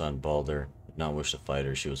death of her son Baldur. I did not wish to fight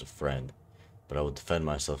her, she was a friend. But I will defend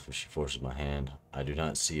myself if she forces my hand. I do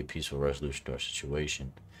not see a peaceful resolution to our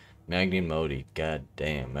situation. Magni and Modi, god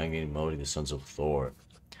damn, Magni and Modi, the sons of Thor,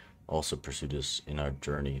 also pursued us in our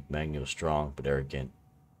journey. Magni was strong, but arrogant.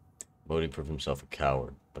 Modi proved himself a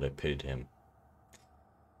coward, but I pitied him.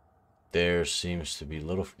 There seems to be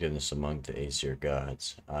little forgiveness among the Aesir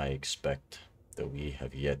gods. I expect that we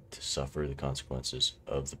have yet to suffer the consequences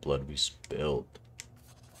of the blood we spilled.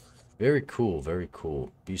 Very cool, very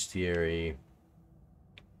cool. Bestiary.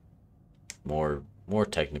 More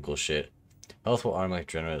technical shit. Health will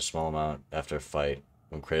automatically generate a small amount after a fight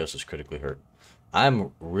when Kratos is critically hurt.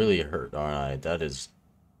 I'm really hurt, aren't I? That is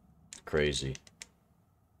crazy.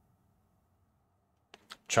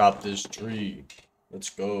 Chop this tree. Let's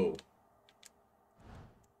go.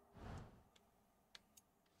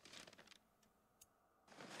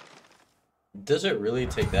 Does it really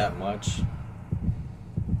take that much?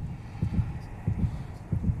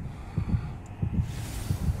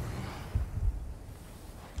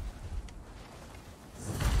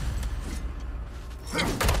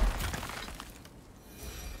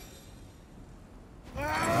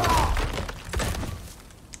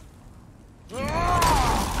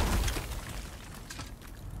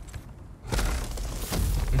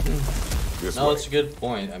 No, it's a good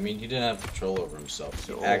point. I mean, he didn't have control over himself.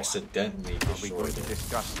 He accidentally destroyed it. Are we going to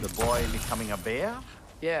discuss the boy becoming a bear?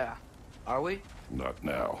 Yeah. Are we? Not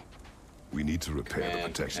now. We need to repair the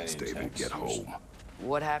protection stave and get home.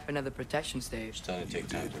 What happened to the protection stave? It's time to take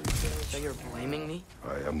time to repair. So you're blaming me?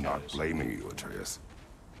 I am not blaming you, Atreus.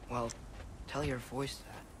 Well, tell your voice that.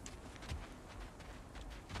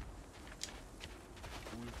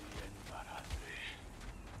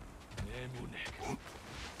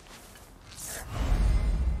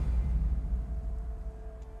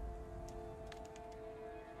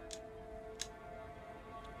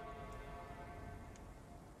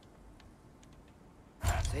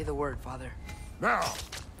 Say the word, Father. Now!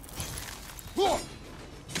 Bro,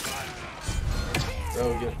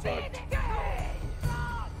 get fucked.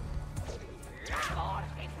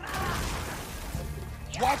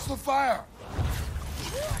 Watch the fire!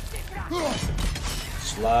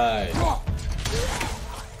 Slide.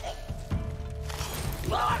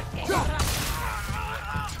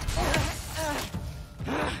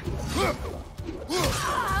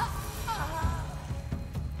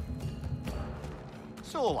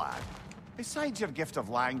 So, lad, besides your gift of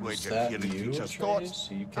language Is and that hearing you, teachers' Atreus? thoughts,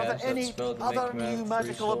 You are there cast that any spell to other make him have new 3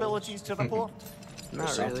 magical souls? abilities to report?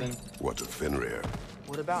 Not really. What of Fenrir?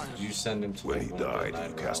 What about him? You send him to When like he one of the died, 9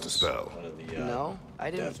 you cast a realms, spell. one of the, No,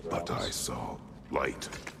 I didn't. death But realms. I saw light.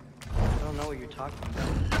 I don't know what you're talking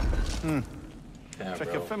about. Yeah,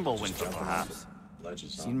 Trick bro. of Fimbulwinter, perhaps.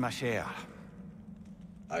 Legends, huh? Seen my share.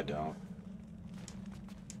 I don't.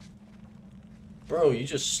 Bro, you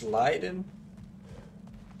just sliding?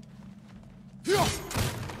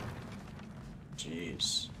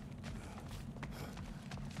 Jeez.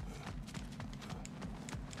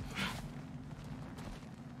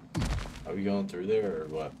 Are we going through there or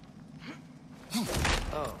what?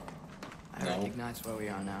 Oh, I No. recognize where we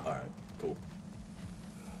are now. Alright, cool.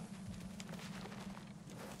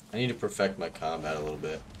 I need to perfect my combat a little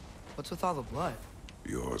bit. What's with all the blood?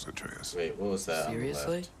 Yours, Atreus. Wait, what was that? Seriously? On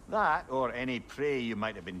the left? That, or any prey you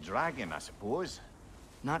might have been dragging, I suppose.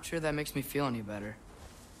 Not sure that makes me feel any better.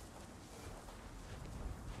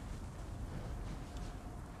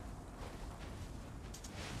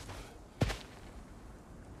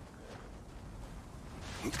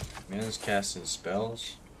 Man's casting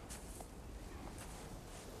spells.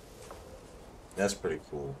 That's pretty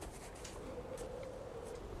cool.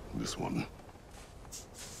 This one.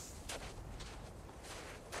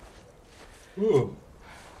 Ooh.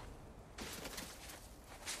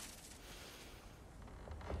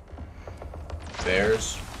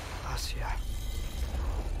 Bears. Asia.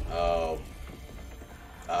 Oh.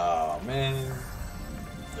 Oh, man.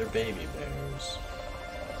 They're baby bears.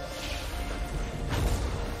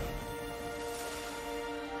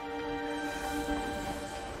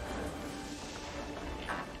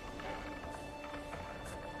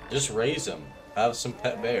 Just raise them. Have some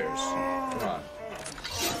pet bears. Come on.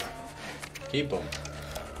 Keep them.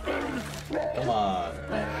 Come on.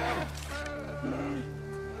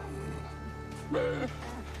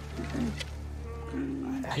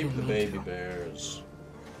 Keep the baby bears.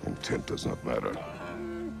 Intent does not matter.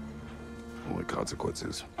 Only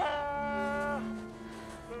consequences.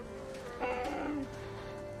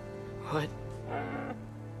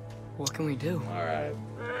 What can we do? Alright.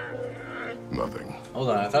 Nothing. Hold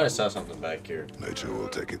on, I thought I saw something back here. Nature will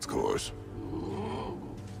take its course.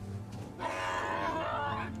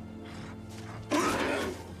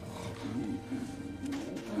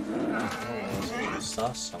 I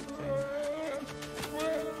saw something.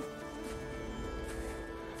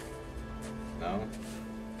 No?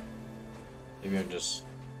 Maybe I'm just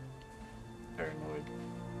paranoid.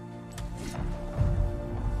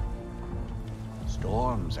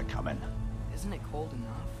 Storms are coming. Isn't it cold enough?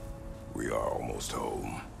 We are almost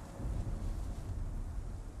home.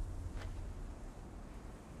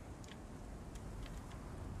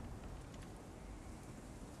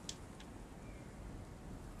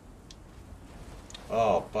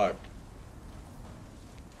 Oh, fuck.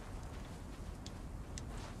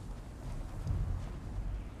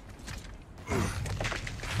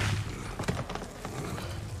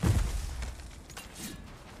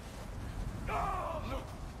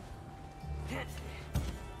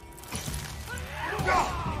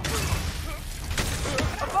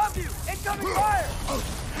 Above you! Incoming fire!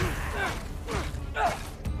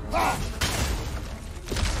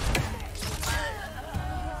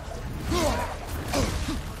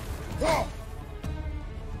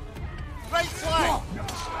 Right flank!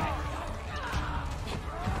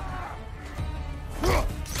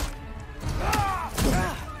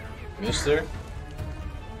 Mister?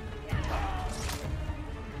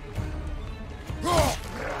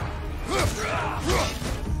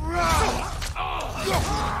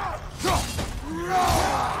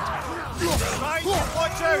 Right,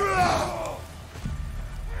 watch out!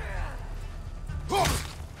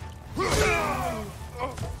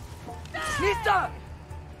 Nista!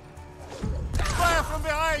 Fire from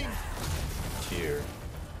behind! Here.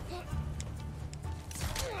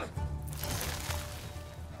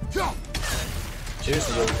 Cheers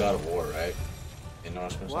is old God of War, right? In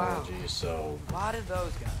Norse mythology, so Why did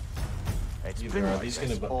those guys? It's either been are like these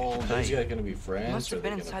this gonna all those night. guys gonna be friends Must or have are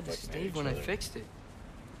been they gonna inside the fucking hate stave each when I other? fixed it.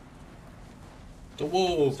 The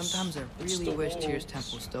wolves. Sometimes I It's really the wish Tyr's wolves.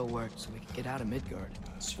 temple still worked so we could get out of Midgard.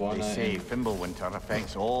 Swana They say and Fimbulwinter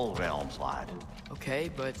affects all realms, lad.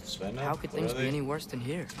 Okay, but Svenna? how could What things are be they? any worse than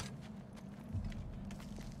here?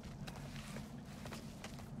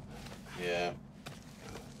 yeah.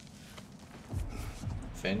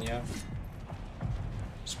 Fenya.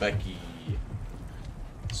 Specky.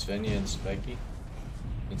 Svenja and Specky.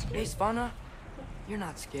 That's Hey, cute. Svanna, you're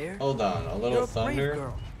not scared. Hold on, a little You're a brave thunder.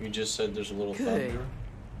 girl. You just said there's a little Good. thunder.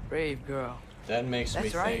 Brave girl. That makes me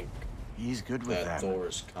That's right. think He's good with that them.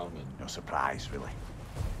 Thor's coming. No surprise, really.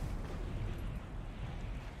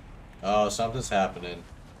 Oh, something's happening.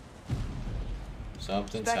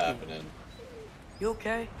 Something's Specky. happening. You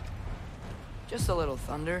okay? Just a little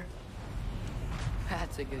thunder.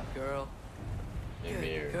 That's a good girl.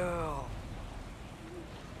 Ymir. Good girl.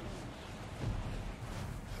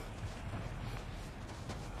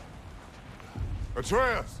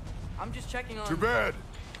 Atreus! I'm just checking on. To bed!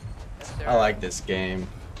 Yes, sir. I like this game.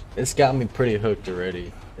 It's got me pretty hooked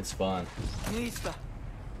already. It's fun. Nista.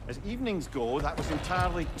 As evenings go, that was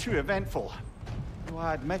entirely too eventful. Though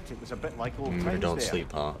I admit it was a bit like old Remember, times don't there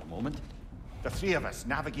sleep, huh? for a moment. The three of us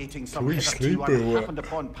navigating Can some we hitherto sleep or what? unhappened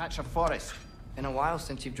upon patch of forest. Been a while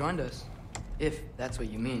since you've joined us. If that's what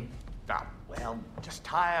you mean. Ah, well, just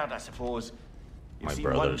tired, I suppose. You've My seen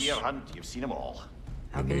brothers. one deer hunt, you've seen them all.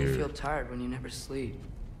 How can you Weird. feel tired when you never sleep?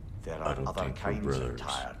 There I are don't other think we're kinds of brothers.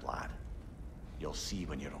 tired, lad. You'll see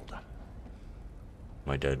when you're older.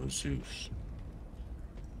 My dad was Zeus.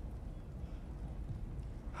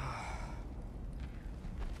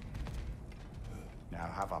 Now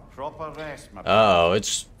have a proper rest, my Oh,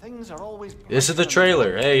 it's Things are always this is the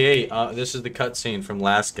trailer. Hey, this is the cutscene from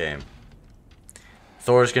last game.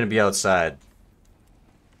 Thor's gonna be outside.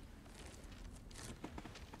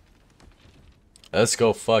 Let's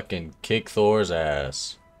go fucking kick Thor's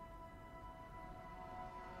ass.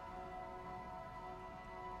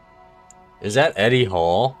 Is that Eddie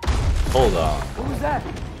Hall? Hold on. Who's that?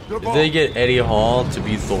 Did they get Eddie Hall to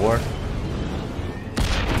be Thor?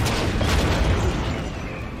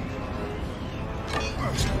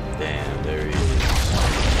 Damn, there he is.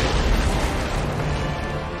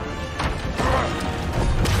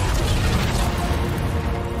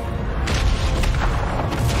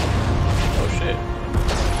 Oh shit.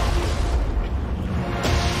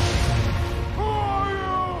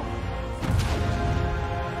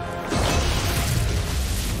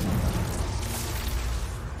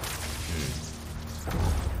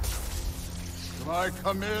 Can I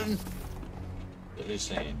come in? What are they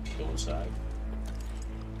saying? Go inside?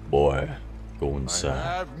 Boy, go I inside.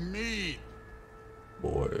 have meat.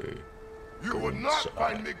 Boy. You Go would not inside.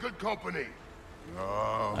 find me good company.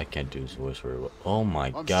 No. I can't do his voice very well. Oh my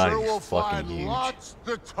I'm god, sure he's we'll fucking find huge. lots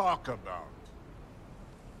to talk about.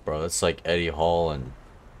 Bro, that's like Eddie Hall and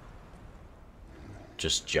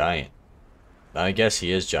just giant. I guess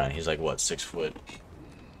he is giant. He's like what, 6'4"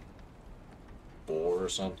 or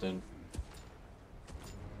something?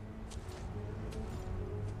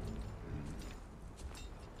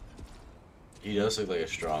 He does look like a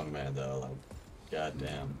strong man though, like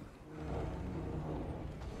goddamn.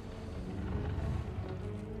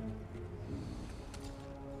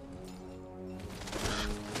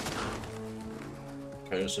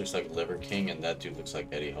 Kratos looks like Liver King, and that dude looks like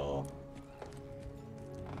Eddie Hall.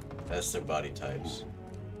 That's their body types.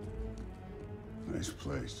 Nice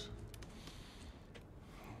place.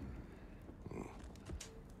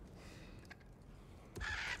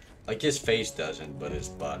 Like his face doesn't, but his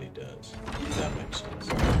body does. If that makes sense.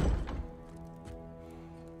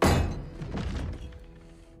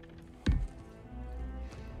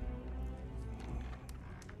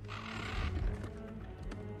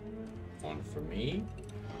 One for me,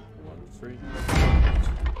 one for you.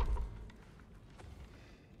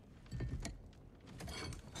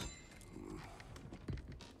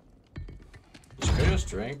 Does Kratos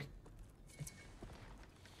drink?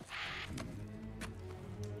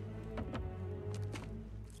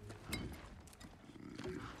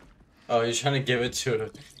 Oh, he's trying to give it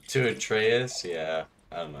to Atreus? Yeah,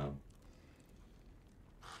 I don't know.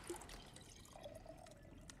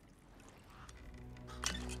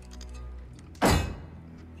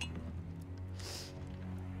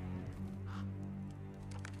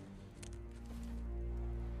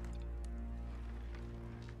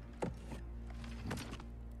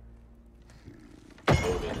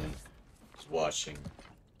 Odin is watching.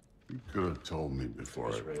 You could have told me before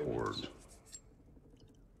I Those ravens. poured.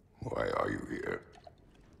 Why are you here?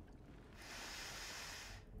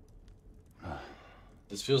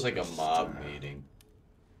 This feels like a mob meeting.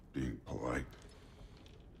 Being polite.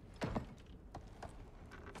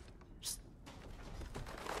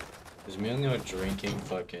 Is Emilio drinking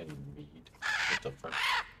fucking mead? What the fuck?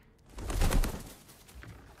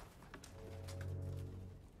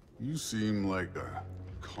 You seem like a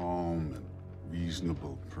calm and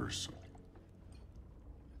reasonable person.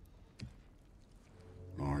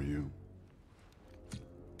 Are you?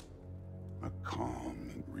 A calm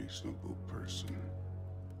and reasonable person.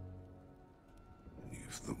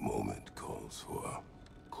 If the moment calls for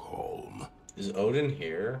calm. Is Odin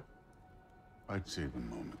here? I'd say the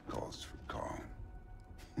moment calls for calm.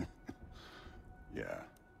 Yeah.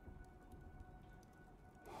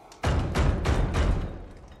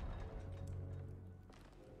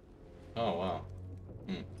 Oh wow.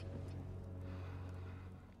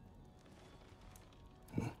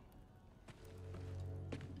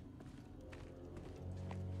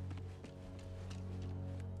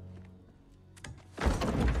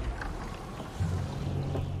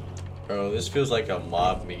 Bro, this feels like a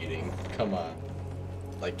mob meeting. Come on.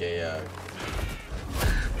 Like a,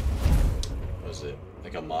 what was it?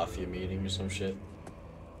 Like a mafia meeting or some shit?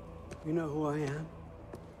 You know who I am?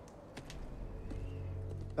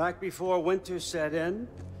 Back before winter set in,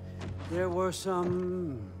 There were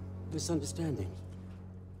some misunderstandings.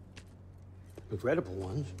 Regrettable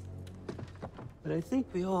ones. But I think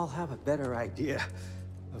we all have a better idea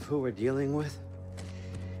of who we're dealing with.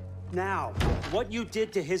 Now, what you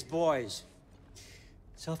did to his boys.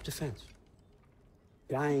 Self-defense.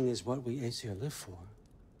 Dying is what we Aesir live for.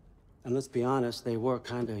 And let's be honest, they were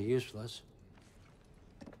kinda useless.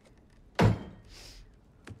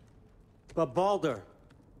 But Baldur,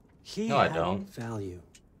 he No, I had don't. value.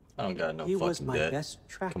 I don't got no He fucking was my debt. best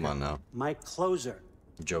tracker. Come on now. My closer.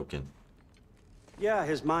 I'm joking. Yeah,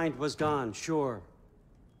 his mind was gone, sure.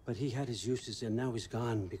 But he had his uses, and now he's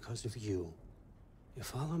gone because of you. You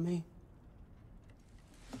follow me?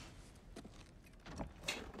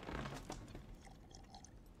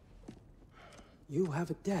 You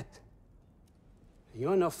have a debt.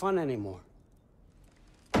 You're no fun anymore.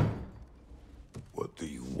 What do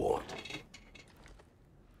you want?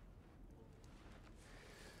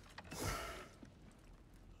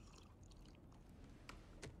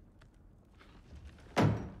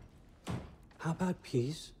 How about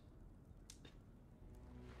peace?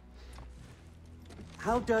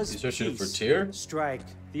 How does You searching for peace Tyr? strike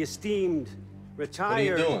the esteemed, are you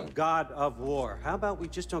retired doing? god of war? How about we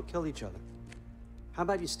just don't kill each other? How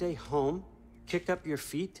about you stay home, kick up your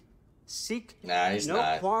feet, seek Nah, he's no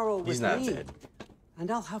not. quarrel with He's not me, dead. and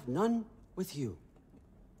I'll have none with you.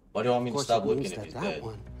 Why do you want me Of to course, stop it looking means if that he's that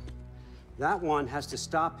dead? that one has to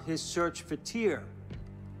stop his search for Tyr.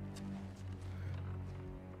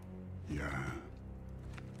 Yeah.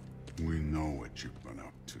 We know what you've been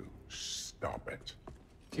up to. Stop it.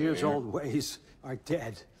 Tyr's old ways are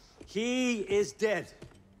dead. He is dead.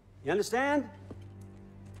 You understand?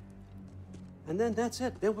 And then that's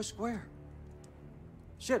it. Then we're square.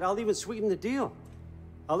 Shit, I'll even sweeten the deal.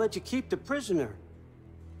 I'll let you keep the prisoner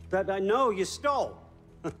that I know you stole.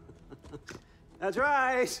 That's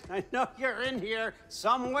right. I know you're in here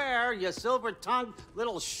somewhere, you silver-tongued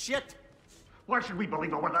little shit. Why should we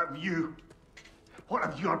believe a word of you? What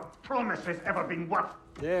have your promises ever been worth?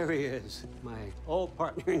 There he is, my old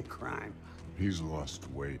partner in crime. He's lost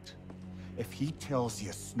weight. If he tells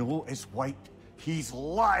you snow is white, he's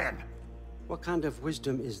lying. What kind of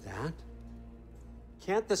wisdom is that?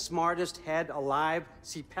 Can't the smartest head alive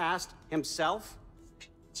see past himself?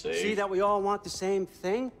 See that we all want the same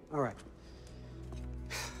thing? All right.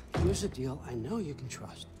 Here's a deal I know you can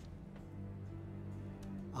trust.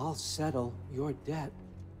 I'll settle your debt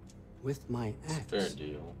with my ex. Fair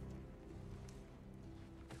deal.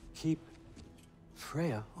 Keep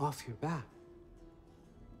Freya off your back.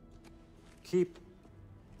 Keep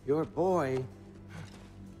your boy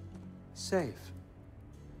safe.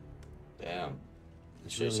 Damn.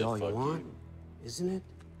 That's Should've really said all you fuck want, isn't it?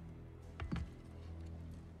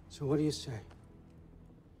 So what do you say?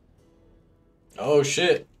 Oh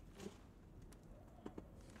shit.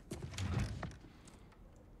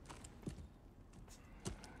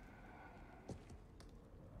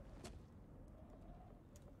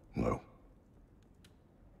 No.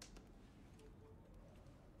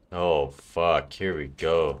 Oh fuck, here we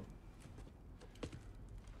go.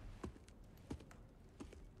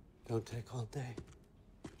 Don't take all day.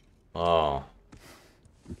 Oh.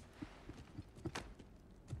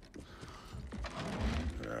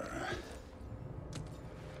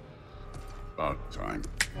 About time.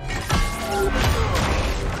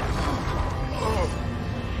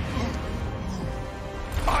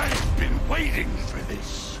 I've been waiting for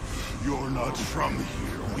this. You're not from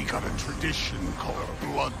here. We got a tradition called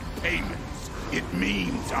blood payments. It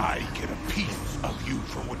means I get a piece of you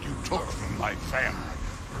for what you took from my family.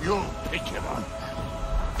 You'll pick it up.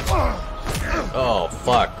 Oh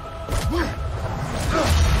fuck.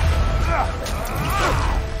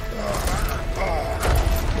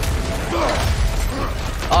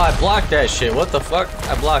 Oh, I blocked that shit. What the fuck?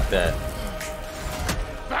 I blocked that.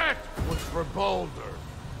 That was for Baldur.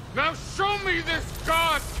 Now show me this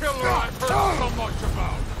god killer I've heard so much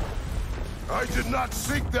about. I did not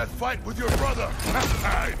seek that fight with your brother.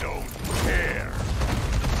 I don't care.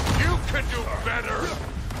 You can do better.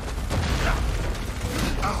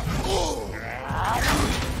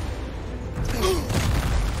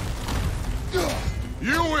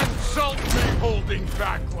 You insult me holding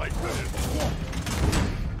back like this.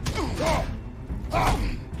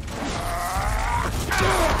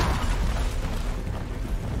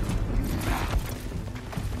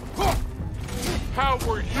 How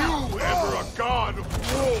were you ever a god of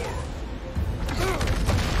war?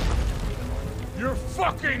 You're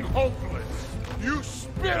fucking hopeless. You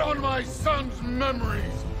spit on my son's memories.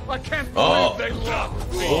 I can't believe they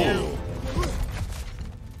lost to you.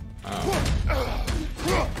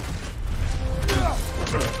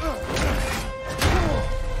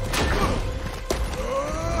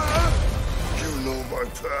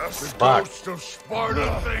 The Fuck. ghost of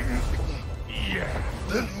Sparta thing? Yeah.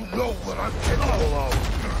 Then you know what I'm capable of.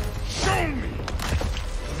 Show me!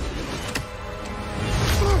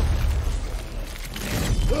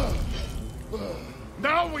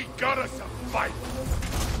 Now we got us a fight.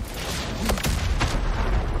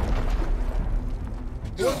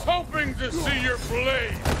 Was hoping to see your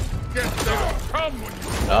blade. Guess they don't come when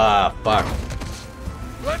you... Ah, fuck.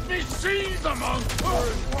 Let me see the monster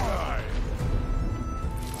inside.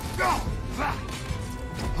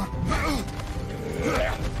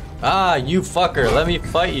 Ah, you fucker. Let me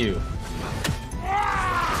fight you.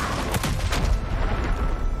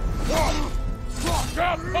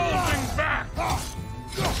 Stop holding back.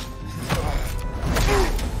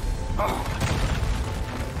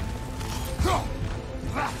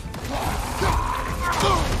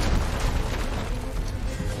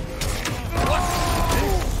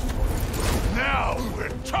 Now we're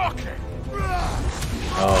talking.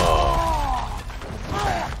 Oh.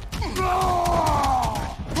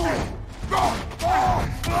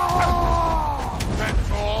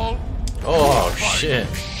 That's all. Oh, shit.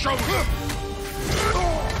 Show me.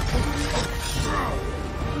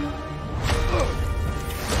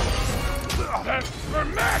 That's for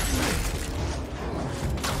Max.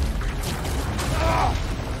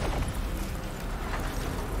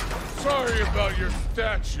 Sorry about your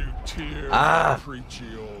statue, Tyr. Ah. Preachy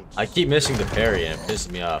old. I keep missing the parry and it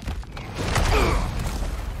pisses me off.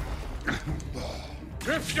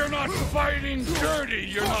 If you're not fighting dirty,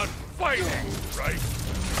 you're not fighting, right?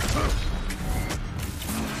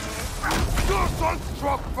 Your son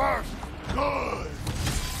struck first. Good.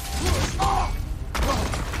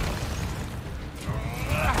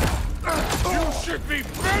 You should be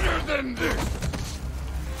better than this.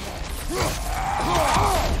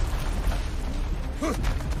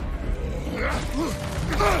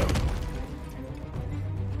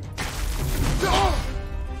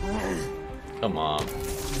 Come on.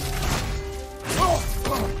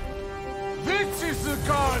 This is the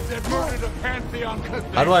god that murdered a pantheon because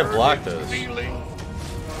How do I block this?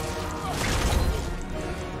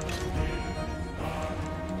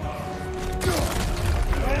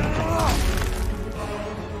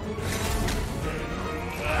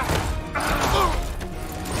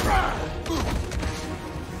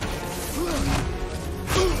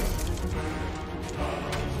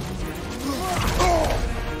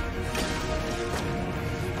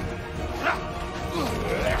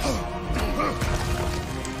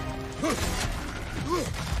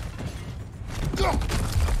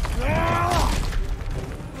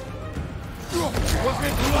 Was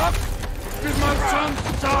it luck? Did my son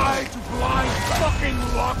die to blind fucking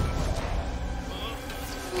luck?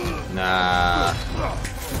 Nah.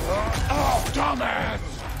 Dumbass!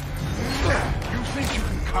 You think you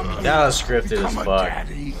can come here, That was scripted as become a fuck.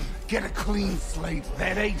 daddy, get a clean slate?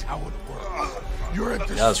 That ain't how it works. You're a That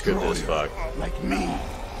was scripted as destroyer, fuck. like me.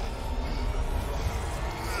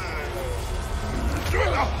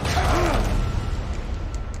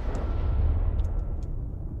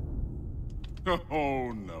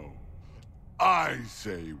 Oh no. I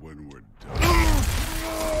say when we're done.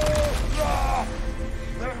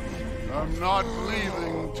 I'm not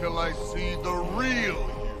leaving till I see the real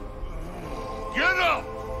you. Get up!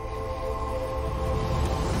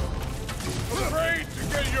 Afraid to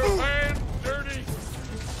get your hands dirty?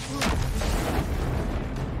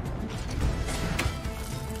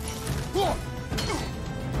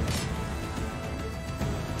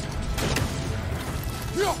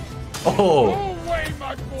 Oh. Go away,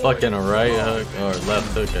 my boy. Fucking a right hook or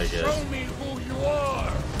left hook, I guess. Show me who you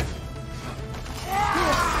are.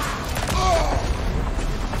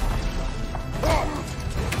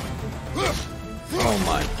 Oh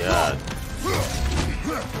my god.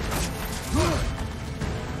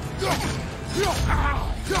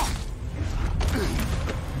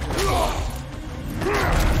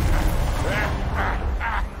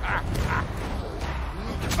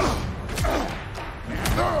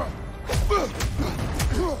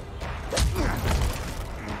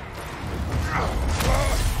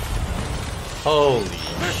 Holy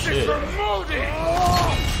shit.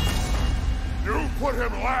 You put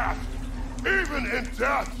him last, even in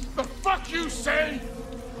death. The fuck you say?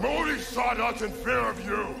 Modi saw us in fear of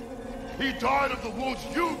you. He died of the wounds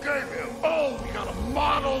you gave him. Oh, we got a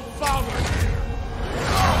model father here.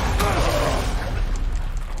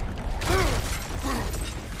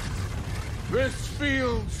 This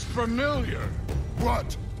feels familiar.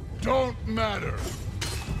 What? Don't matter.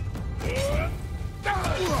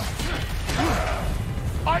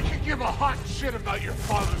 I could give a hot shit about your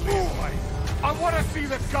father's life. I want to see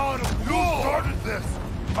the god of war. You started this.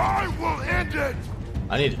 I will end it.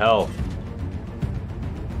 I need help.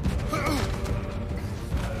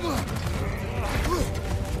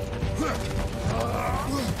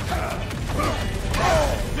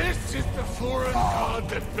 This is the foreign god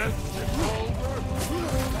that best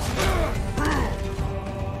over.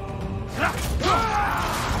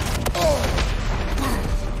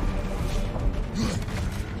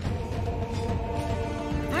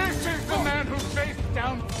 This is the man who faced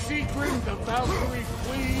down Sigrid, the Valkyrie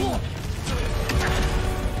Queen.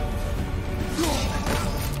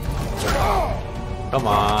 Come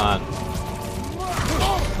on.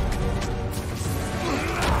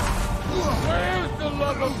 Where's the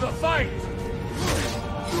love of the fight?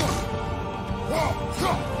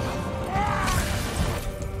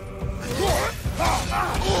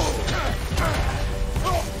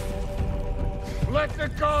 Let the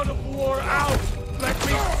god of war out! Let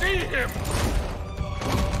me see him!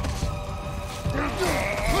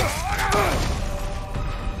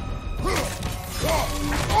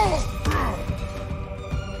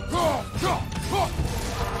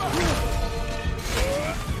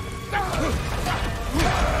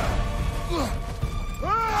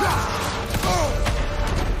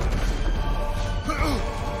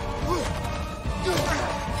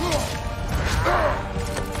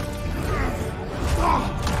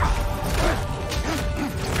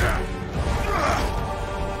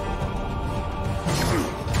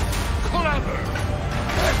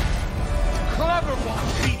 Clever one,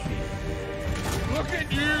 Phoebe. Look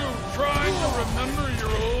at you, trying to remember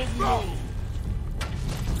your old move.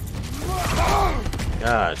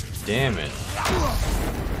 God damn it.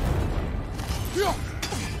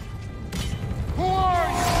 Who are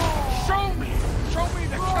you? Show me! Show me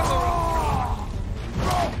the killer of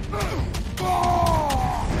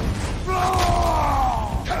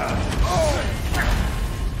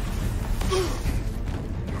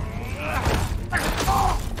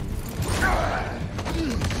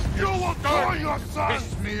You will die your son!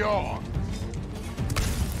 Piss me off!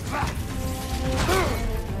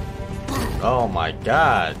 Oh my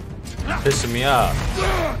god. Pissing me off.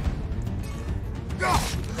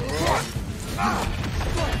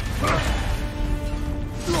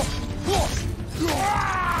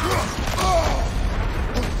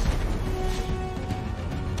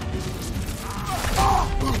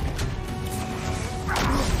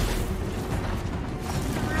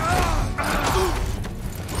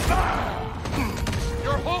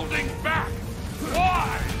 You're holding back!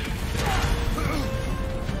 Why?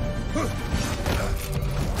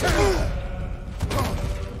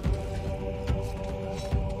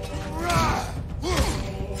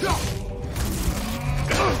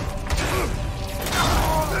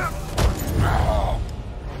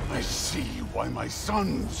 I see why my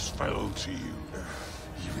sons fell to you.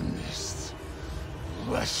 Even this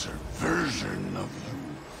lesser version of you.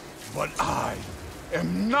 But I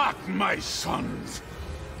am not my sons.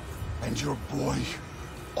 And your boy,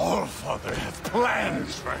 Allfather, have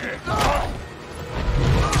plans for him.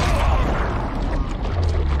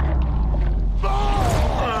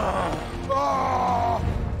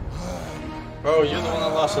 Bro, you're the one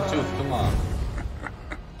that lost a tooth. Come on.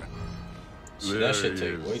 See, that There shit he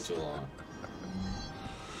take is. way too long.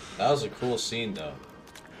 That was a cool scene, though.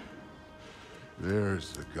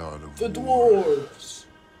 There's the god of The war. dwarves.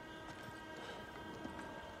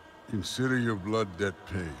 Consider your blood debt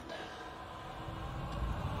paid.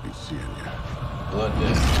 Be seeing ya. Blood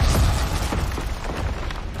debt.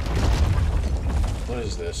 What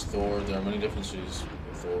is this? Thor. There are many differences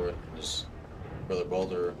with Thor. His brother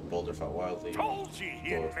Baldur fought wildly. Told you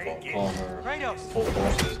he'd Thor fought make it. calmer. Kratos. Full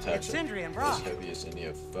force of his attack. It's Sindri and as Brock. heavy as any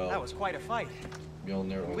have felt. That was quite a fight.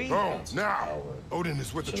 Mjolnir only We- counts Oh, now. power. Odin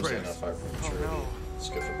is with the Shows they train. not fight for maturity. no. It's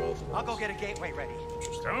good for both of us. I'll go get a gateway ready.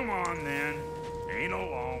 Come on, then. Ain't a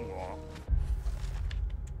long walk.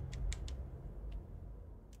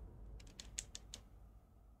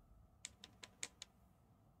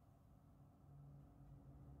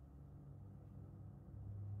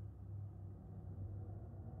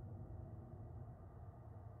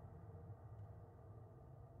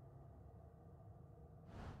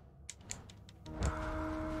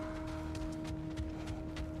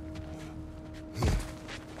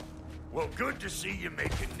 Well, good to see you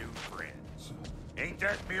making new friends. Ain't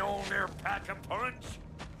that Mjolnir pack a punch?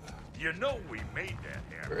 You know we made that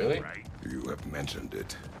happen, Really? right? You have mentioned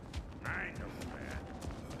it. I know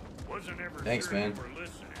that. Wasn't ever Thanks, sure man. you were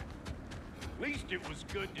listening. At least it was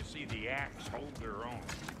good to see the axe hold their own.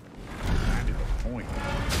 Kind of the point.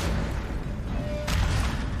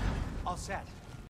 All set.